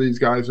ask some of these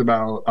guys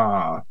about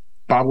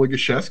Bob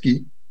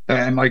Legashevsky,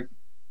 and like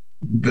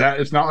that.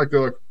 It's not like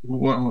they're like,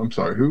 well, I'm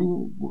sorry,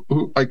 who?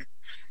 Like,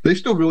 they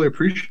still really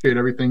appreciate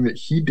everything that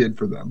he did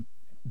for them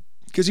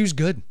because he was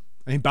good.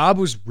 I mean, Bob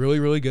was really,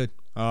 really good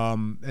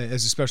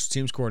as a special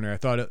teams coordinator. I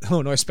thought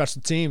Illinois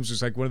special teams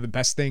was like one of the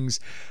best things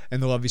in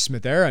the Lovie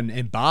Smith era,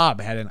 and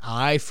Bob had an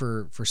eye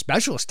for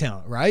specialist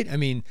talent, right? I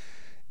mean,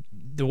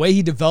 the way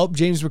he developed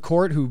James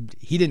McCourt, who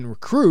he didn't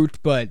recruit,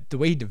 but the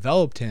way he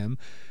developed him,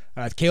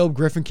 Caleb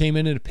Griffin came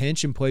in a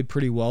pinch and played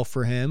pretty well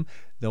for him.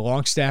 The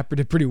long snapper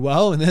did pretty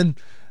well, and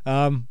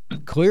then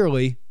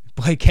clearly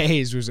Blake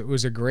Hayes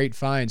was a great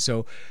find.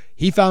 So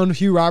he found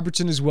Hugh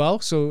Robertson as well.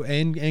 So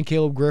and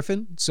Caleb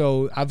Griffin.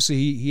 So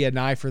obviously he had an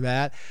eye for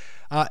that.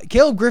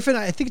 Caleb Griffin,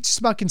 I think it's just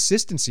about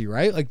consistency,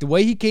 right? Like the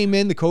way he came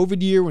in the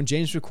COVID year when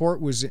James McCourt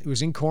was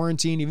in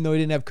quarantine, even though he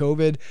didn't have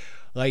COVID,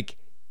 like.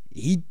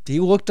 He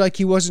looked like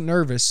he wasn't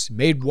nervous,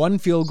 made one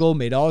field goal,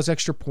 made all his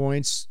extra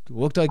points,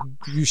 looked like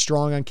he was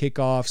strong on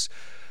kickoffs.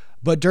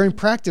 But during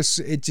practice,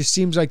 it just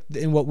seems like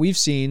in what we've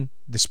seen,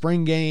 the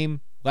spring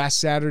game, last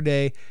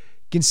Saturday,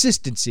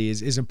 consistency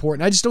is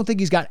important. I just don't think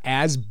he's got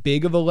as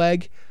big of a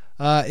leg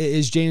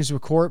as James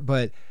McCourt,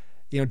 but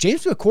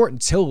James McCourt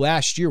until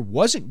last year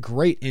wasn't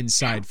great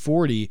inside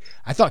 40.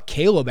 I thought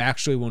Caleb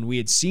actually, when we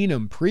had seen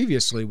him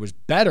previously, was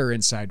better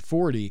inside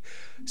 40.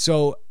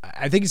 So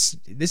I think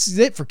this is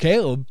it for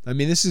Caleb. I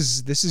mean, this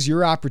is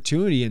your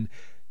opportunity, and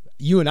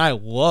you and I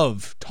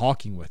love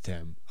talking with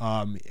him.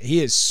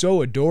 He is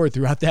so adored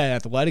throughout that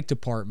athletic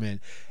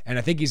department, and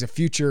I think he's a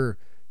future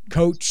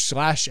coach /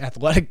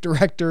 athletic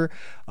director.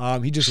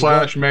 He just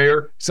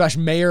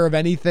mayor of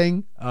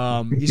anything.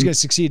 He's going to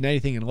succeed in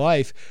anything in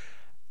life.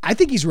 I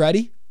think he's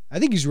ready.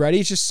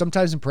 It's just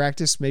sometimes in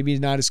practice, maybe he's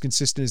not as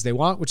consistent as they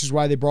want, which is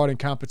why they brought in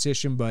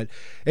competition. But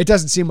it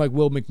doesn't seem like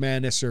Will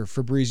McManus or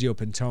Fabrizio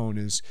Pintone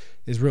is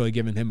really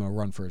giving him a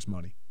run for his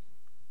money.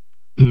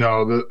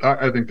 No,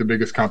 I think the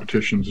biggest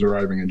competition is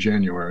arriving in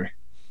January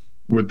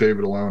with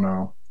David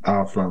Alono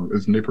from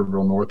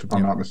Naperville North,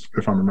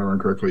 if I'm remembering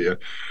correctly. Yeah,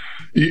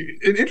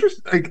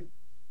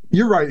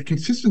 you're right.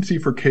 Consistency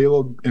for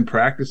Caleb in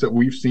practice that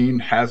we've seen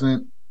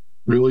hasn't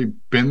really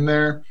been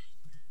there.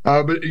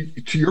 But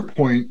to your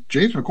point,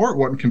 James McCourt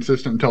wasn't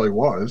consistent until he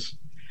was.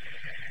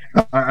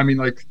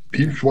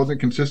 He wasn't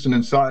consistent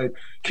inside.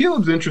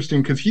 Caleb's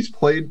interesting because he's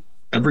played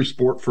every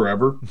sport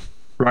forever,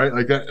 right?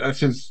 Like that's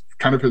his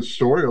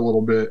story a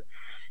little bit.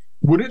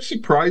 Would it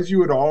surprise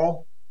you at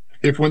all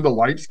if when the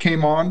lights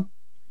came on,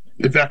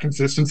 if that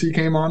consistency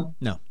came on?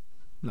 No.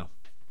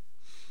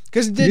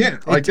 Because it did. Yeah,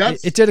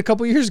 it did a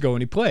couple years ago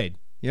when he played.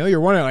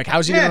 You're wondering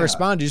how's he going to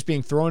respond to just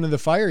being thrown into the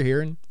fire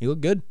here, and he looked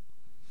good.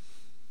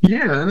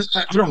 Yeah, and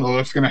I don't know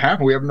what's going to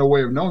happen. We have no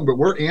way of knowing, but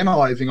we're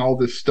analyzing all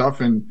this stuff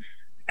and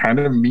kind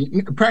of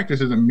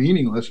practice isn't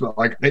meaningless, but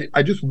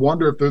I just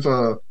wonder if there's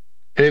a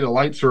the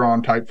lights are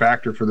on type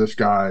factor for this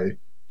guy.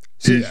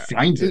 He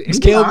finds it.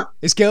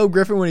 Is Caleb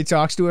Griffin, when he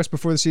talks to us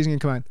before the season,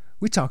 come on,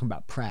 we talking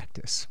about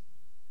practice.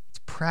 It's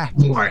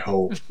practice. Oh, I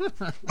hope.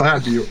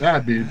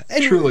 That'd be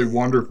truly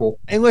wonderful.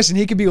 And listen,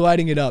 he could be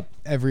lighting it up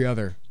every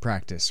other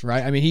practice,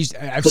 right? I mean,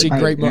 I've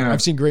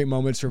seen great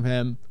moments from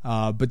him,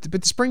 but the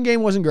spring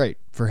game wasn't great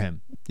for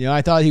him.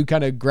 I thought he would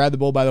kind of grab the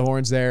bull by the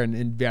horns there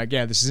and be like,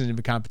 yeah, this isn't even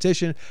a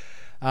competition.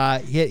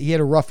 He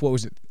had a rough,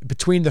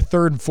 between the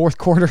third and fourth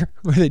quarter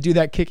where they do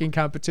that kicking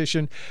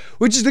competition,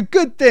 which is a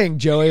good thing,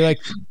 Joey. Like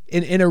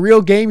in a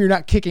real game, you're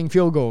not kicking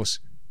field goals,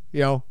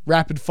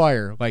 rapid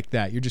fire like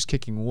that. You're just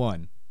kicking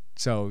one.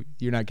 So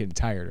you're not getting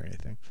tired or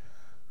anything.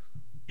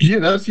 Yeah,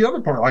 that's the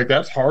other part.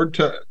 That's hard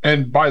to,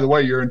 and by the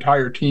way, your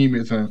entire team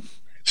isn't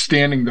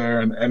standing there.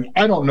 And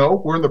I don't know,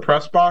 we're in the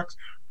press box,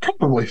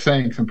 probably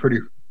saying some pretty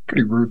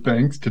rude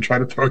things to try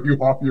to throw you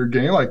off your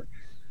game.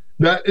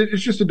 That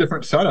it's just a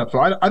different setup. So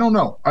I don't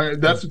know.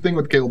 That's the thing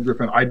with Caleb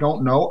Griffin. I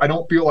don't know. I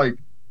don't feel like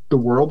the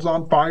world's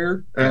on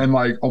fire and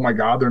oh my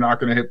God, they're not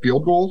going to hit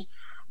field goals.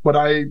 But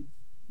I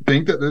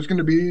think that there's going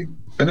to be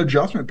an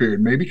adjustment period.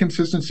 Maybe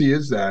consistency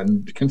is that,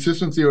 and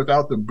consistency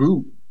without the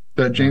boot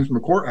that James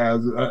McCourt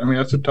has.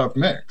 That's a tough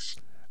mix.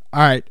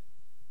 All right.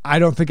 I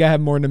don't think I have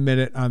more than a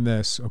minute on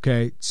this.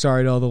 Okay.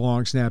 Sorry to all the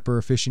long snapper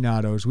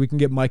aficionados. We can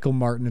get Michael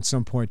Martin at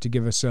some point to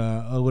give us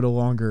a little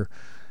longer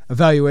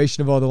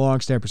evaluation of all the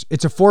long snappers.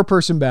 It's a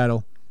 4-person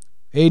battle.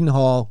 Aiden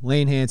Hall,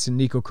 Lane Hansen,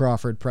 Nico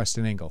Crawford,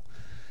 Preston Engel.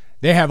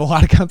 They have a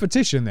lot of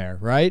competition there,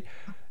 right?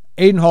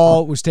 Aiden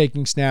Hall was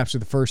taking snaps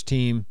with the first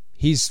team.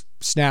 He's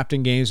snapped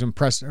in games when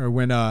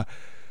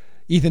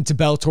Ethan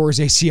Tabell tore his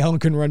ACL and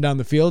couldn't run down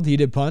the field. He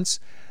did punts.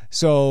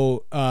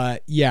 So, I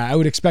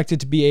would expect it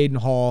to be Aiden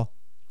Hall.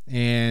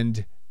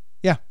 And,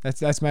 yeah,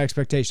 that's my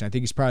expectation. I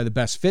think he's probably the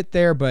best fit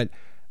there, but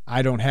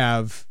I don't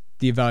have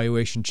the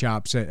evaluation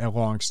chops at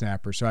long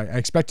snapper. So I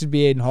expect it to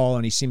be Aiden Hall,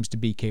 and he seems to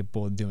be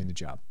capable of doing the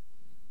job.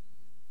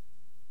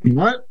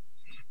 What?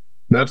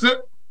 That's it?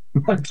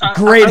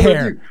 Great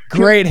hair,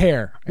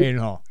 Aiden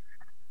Hall.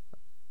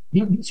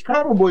 It's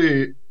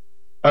probably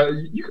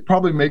you could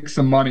probably make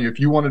some money if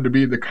you wanted to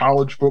be the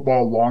college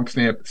football long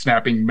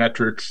snapping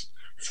metrics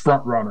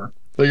front runner.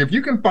 If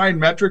you can find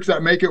metrics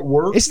that make it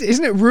work.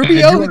 Isn't it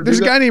Rubio? There's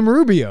a guy named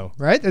Rubio,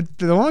 right?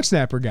 The long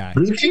snapper guy.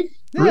 Ricky?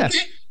 Yeah. Ricky?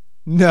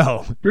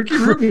 No. Ricky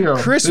Rubio.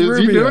 Chris Is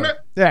Rubio. he doing it?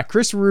 Yeah,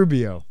 Chris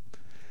Rubio.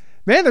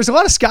 Man, there's a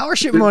lot of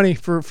scholarship money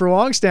for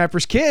long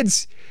snappers.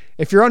 Kids,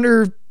 if you're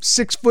under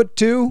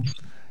 6'2"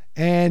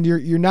 and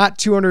you're not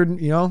 200,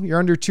 you're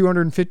under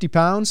 250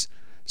 pounds,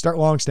 start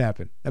long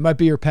snapping. That might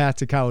be your path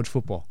to college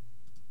football.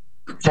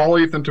 Follow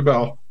Ethan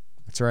Tabell.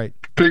 That's right.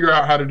 Figure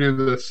out how to do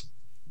this.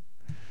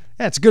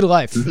 Yeah, it's a good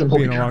life being a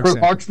long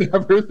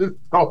snapper. That's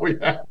all we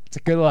have. It's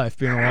a good life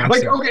being a long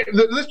snapper. Okay,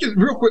 let's just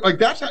real quick.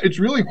 It's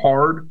really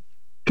hard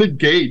to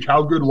gauge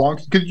how good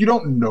because you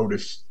don't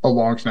notice a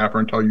long snapper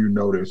until you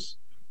notice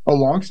a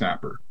long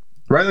snapper,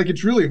 right?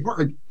 It's really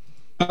hard.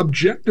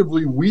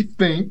 Objectively, we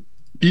think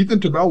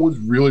Ethan Tabell was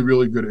really,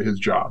 really good at his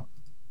job.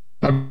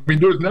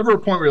 There was never a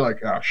point where you're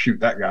like, oh, shoot,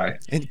 that guy.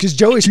 And because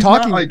Joey's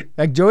talking,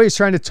 Joey's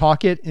trying to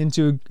talk it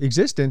into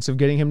existence of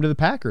getting him to the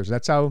Packers.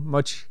 That's how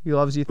much he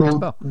loves Ethan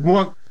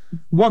Tabell.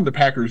 One, the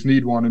Packers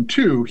need one, and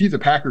two, he's a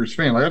Packers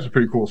fan. That's a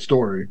pretty cool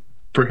story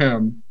for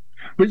him.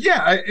 But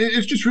yeah,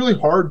 it's just really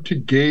hard to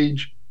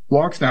gauge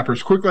long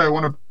snappers. Quickly, I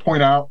want to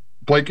point out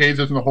Blake Hayes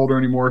isn't the holder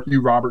anymore.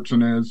 Hugh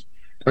Robertson is.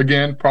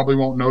 again, probably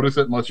won't notice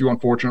it unless you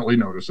unfortunately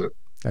notice it.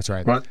 That's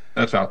right. But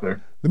that's out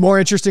there. The more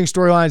interesting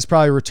storyline is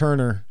probably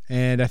returner,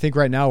 and I think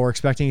right now we're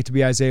expecting it to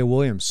be Isaiah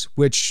Williams,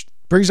 which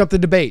brings up the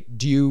debate.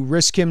 Do you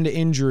risk him to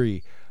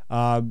injury?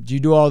 Do you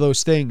do all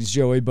those things,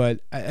 Joey?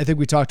 But I think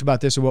we talked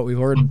about this in what we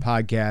heard in the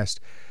podcast.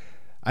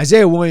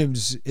 Isaiah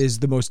Williams is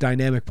the most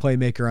dynamic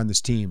playmaker on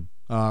this team.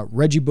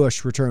 Reggie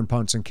Bush return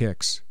punts and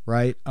kicks,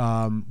 right?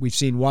 We've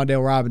seen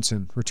Wan'Dale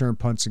Robinson return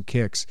punts and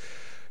kicks.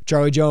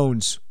 Charlie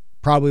Jones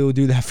probably will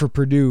do that for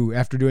Purdue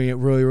after doing it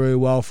really, really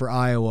well for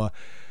Iowa.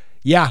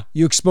 Yeah,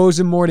 you expose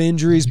him more to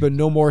injuries, but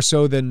no more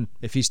so than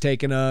if he's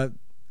taking a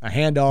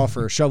handoff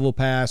or a shovel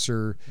pass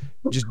or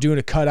just doing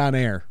a cut on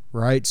air,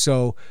 right?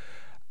 So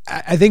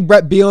I think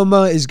Brett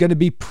Bielema is going to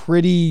be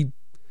pretty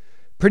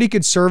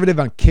conservative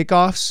on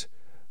kickoffs,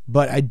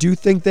 but I do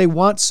think they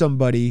want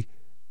somebody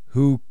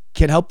who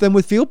can help them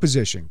with field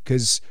position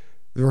because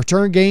the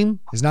return game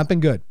has not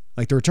been good.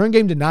 Like the return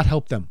game did not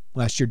help them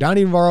last year.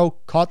 Donnie Navarro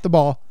caught the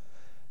ball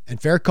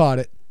and Fair caught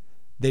it.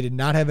 They did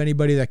not have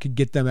anybody that could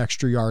get them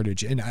extra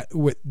yardage. And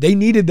they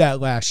needed that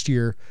last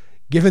year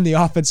given the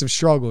offensive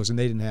struggles, and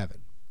they didn't have it.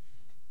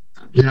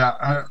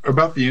 Yeah,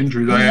 about the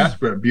injuries, I asked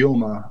Brett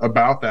Bielema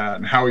about that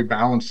and how he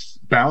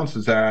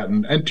balances that.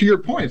 And to your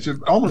point,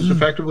 it's almost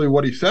effectively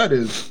what he said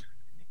is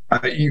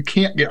you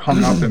can't get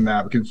hung up in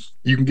that because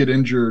you can get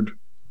injured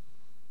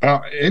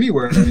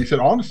anywhere. And he said,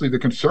 honestly, the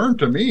concern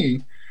to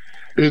me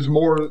is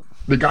more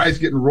the guys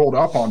getting rolled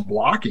up on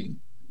blocking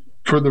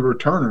for the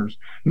returners.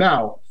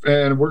 Now,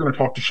 and we're going to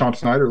talk to Sean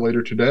Snyder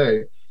later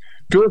today,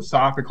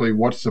 philosophically,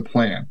 what's the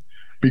plan?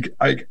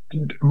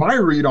 My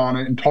read on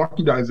it and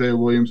talking to Isaiah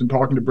Williams and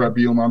talking to Brett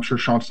Bielema, I'm sure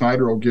Sean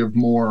Snyder will give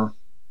more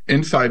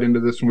insight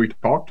into this when we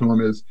talk to him,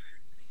 is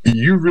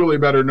you really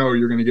better know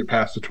you're going to get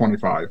past the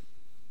 25.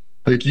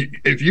 Like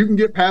if you can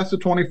get past the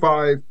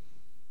 25,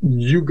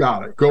 you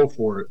got it. Go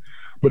for it.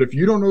 But if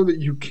you don't know that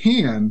you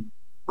can,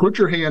 put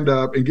your hand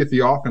up and get the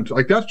offense.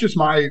 Like that's just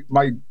my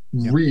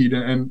read,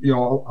 and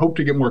I'll hope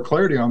to get more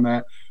clarity on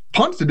that.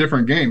 Punt's a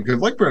different game because,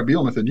 like Brett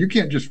Bielema said, you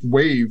can't just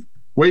wave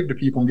to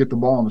people and get the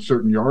ball on a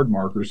certain yard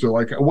marker. So,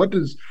 like, what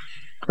does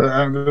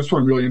that's what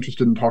I'm really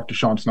interested in talking to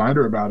Sean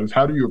Snyder about is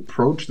how do you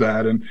approach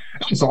that? And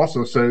it's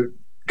also said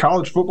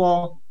college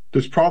football,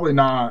 there's probably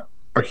not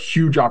a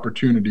huge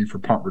opportunity for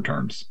punt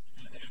returns.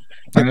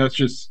 And that's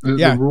just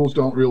the rules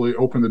don't really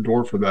open the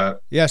door for that.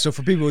 Yeah. So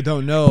for people who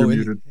don't know,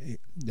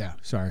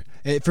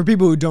 for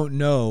people who don't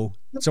know,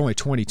 it's only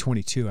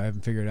 2022. I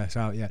haven't figured this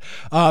out yet.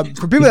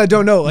 For people that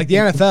don't know, like the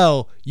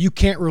NFL, you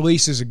can't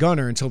release as a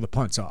gunner until the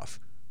punt's off,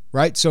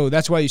 right? So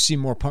that's why you see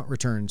more punt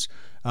returns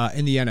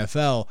in the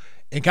NFL.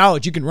 In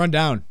college, you can run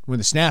down when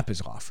the snap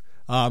is off.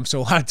 So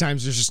a lot of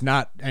times there's just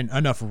not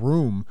enough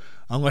room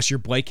unless you're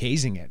Blake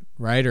Hazing it,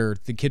 right? Or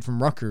the kid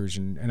from Rutgers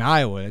and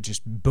Iowa that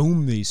just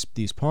boom these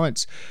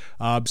punts.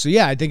 So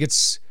yeah, I think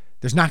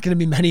there's not going to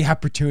be many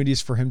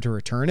opportunities for him to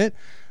return it.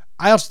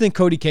 I also think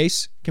Cody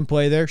Case can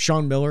play there.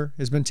 Sean Miller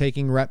has been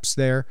taking reps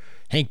there.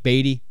 Hank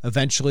Beatty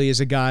eventually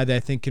is a guy that I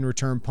think can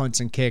return punts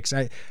and kicks.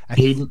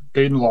 Aiden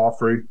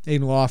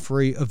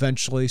Lawfrey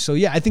eventually. So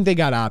yeah, I think they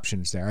got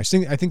options there. I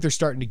think they're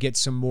starting to get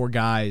some more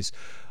guys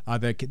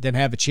that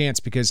have a chance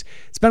because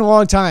it's been a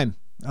long time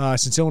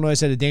since Illinois has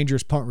had a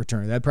dangerous punt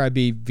returner. That'd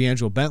probably be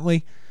Vangelo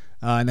Bentley.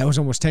 And that was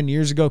almost 10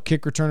 years ago.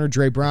 Kick returner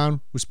Dre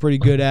Brown was pretty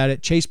good at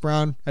it. Chase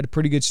Brown had a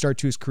pretty good start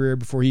to his career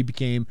before he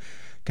became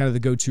kind of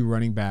the go-to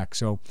running back.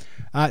 So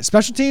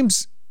special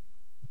teams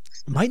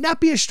might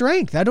not be a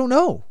strength. I don't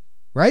know,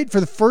 right?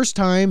 For the first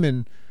time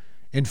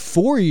in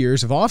 4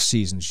 years of off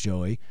seasons,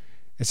 Joey,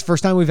 it's the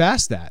first time we've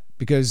asked that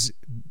because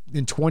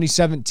in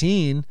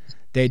 2017,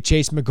 they had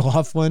Chase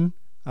McLaughlin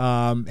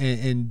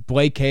and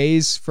Blake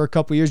Hayes for a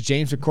couple years.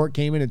 James McCourt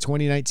came in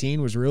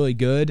 2019, was really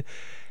good.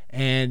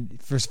 And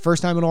for the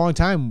first time in a long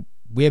time,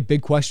 we have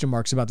big question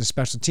marks about the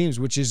special teams,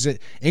 which is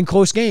in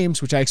close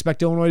games, which I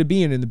expect Illinois to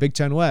be in the Big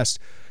Ten West.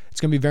 It's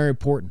going to be very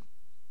important.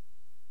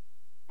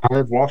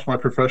 I've watched my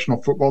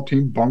professional football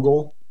team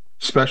bungle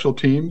special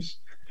teams,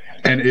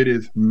 and it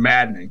is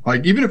maddening.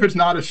 Like, even if it's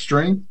not a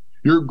strength,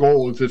 your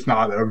goal is it's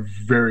not a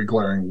very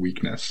glaring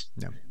weakness.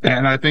 Yeah.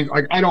 And I think,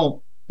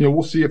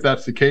 we'll see if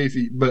that's the case,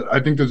 but I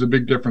think there's a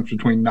big difference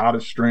between not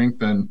a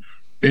strength and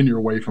in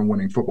your way from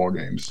winning football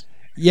games.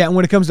 Yeah, and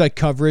when it comes to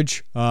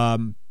coverage,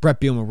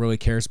 Brett Bielema really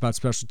cares about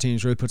special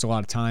teams, really puts a lot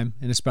of time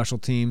into special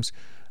teams.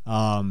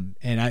 And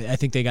I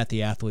think they got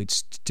the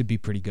athletes to be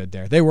pretty good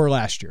there. They were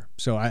last year,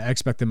 so I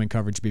expect them in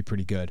coverage to be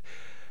pretty good.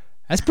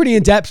 That's pretty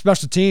in-depth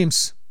special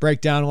teams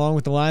breakdown along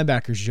with the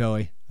linebackers,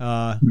 Joey.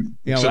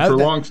 Except for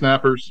long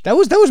snappers. That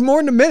was more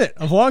than a minute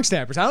of long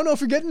snappers. I don't know if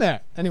you're getting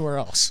that anywhere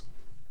else.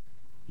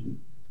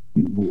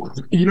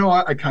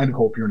 I kind of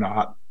hope you're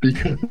not,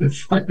 because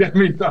it's like that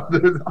means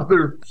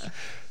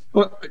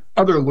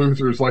other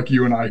losers like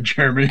you and I,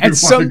 Jeremy.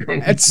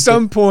 At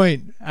some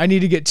point, I need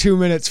to get 2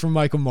 minutes from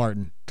Michael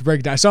Martin to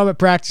break it down. I saw him at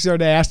practice the other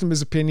day. I asked him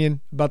his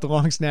opinion about the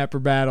long snapper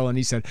battle, and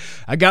he said,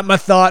 I got my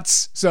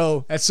thoughts.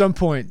 So at some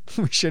point,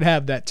 we should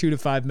have that 2 to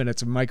 5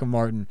 minutes of Michael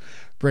Martin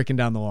breaking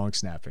down the long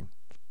snapping.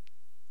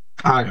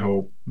 I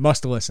hope.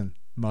 Must listen.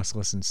 must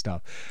listen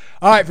stuff.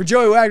 All right, for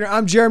Joey Wagner,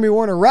 I'm Jeremy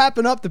Warner,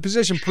 wrapping up the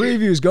position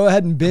previews. Go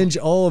ahead and binge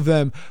all of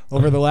them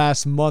over the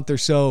last month or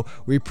so.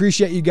 We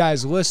appreciate you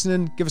guys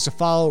listening. Give us a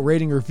follow,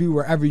 rating, review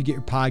wherever you get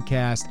your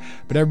podcast.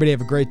 But everybody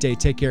have a great day.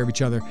 Take care of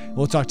each other.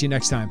 We'll talk to you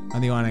next time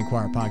on the Illini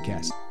Inquirer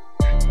podcast.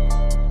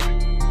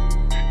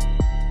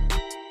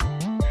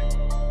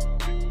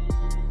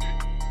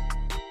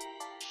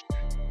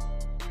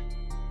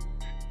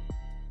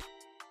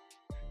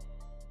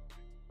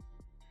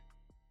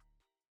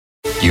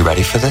 You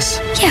ready for this?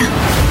 Yeah.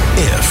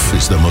 If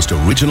is the most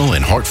original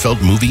and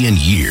heartfelt movie in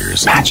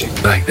years.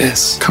 Magic like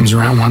this comes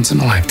around once in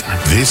a lifetime.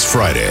 This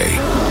Friday,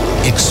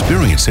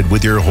 experience it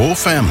with your whole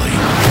family.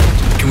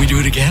 Can we do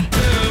it again?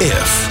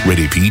 If,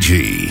 rated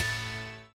PG.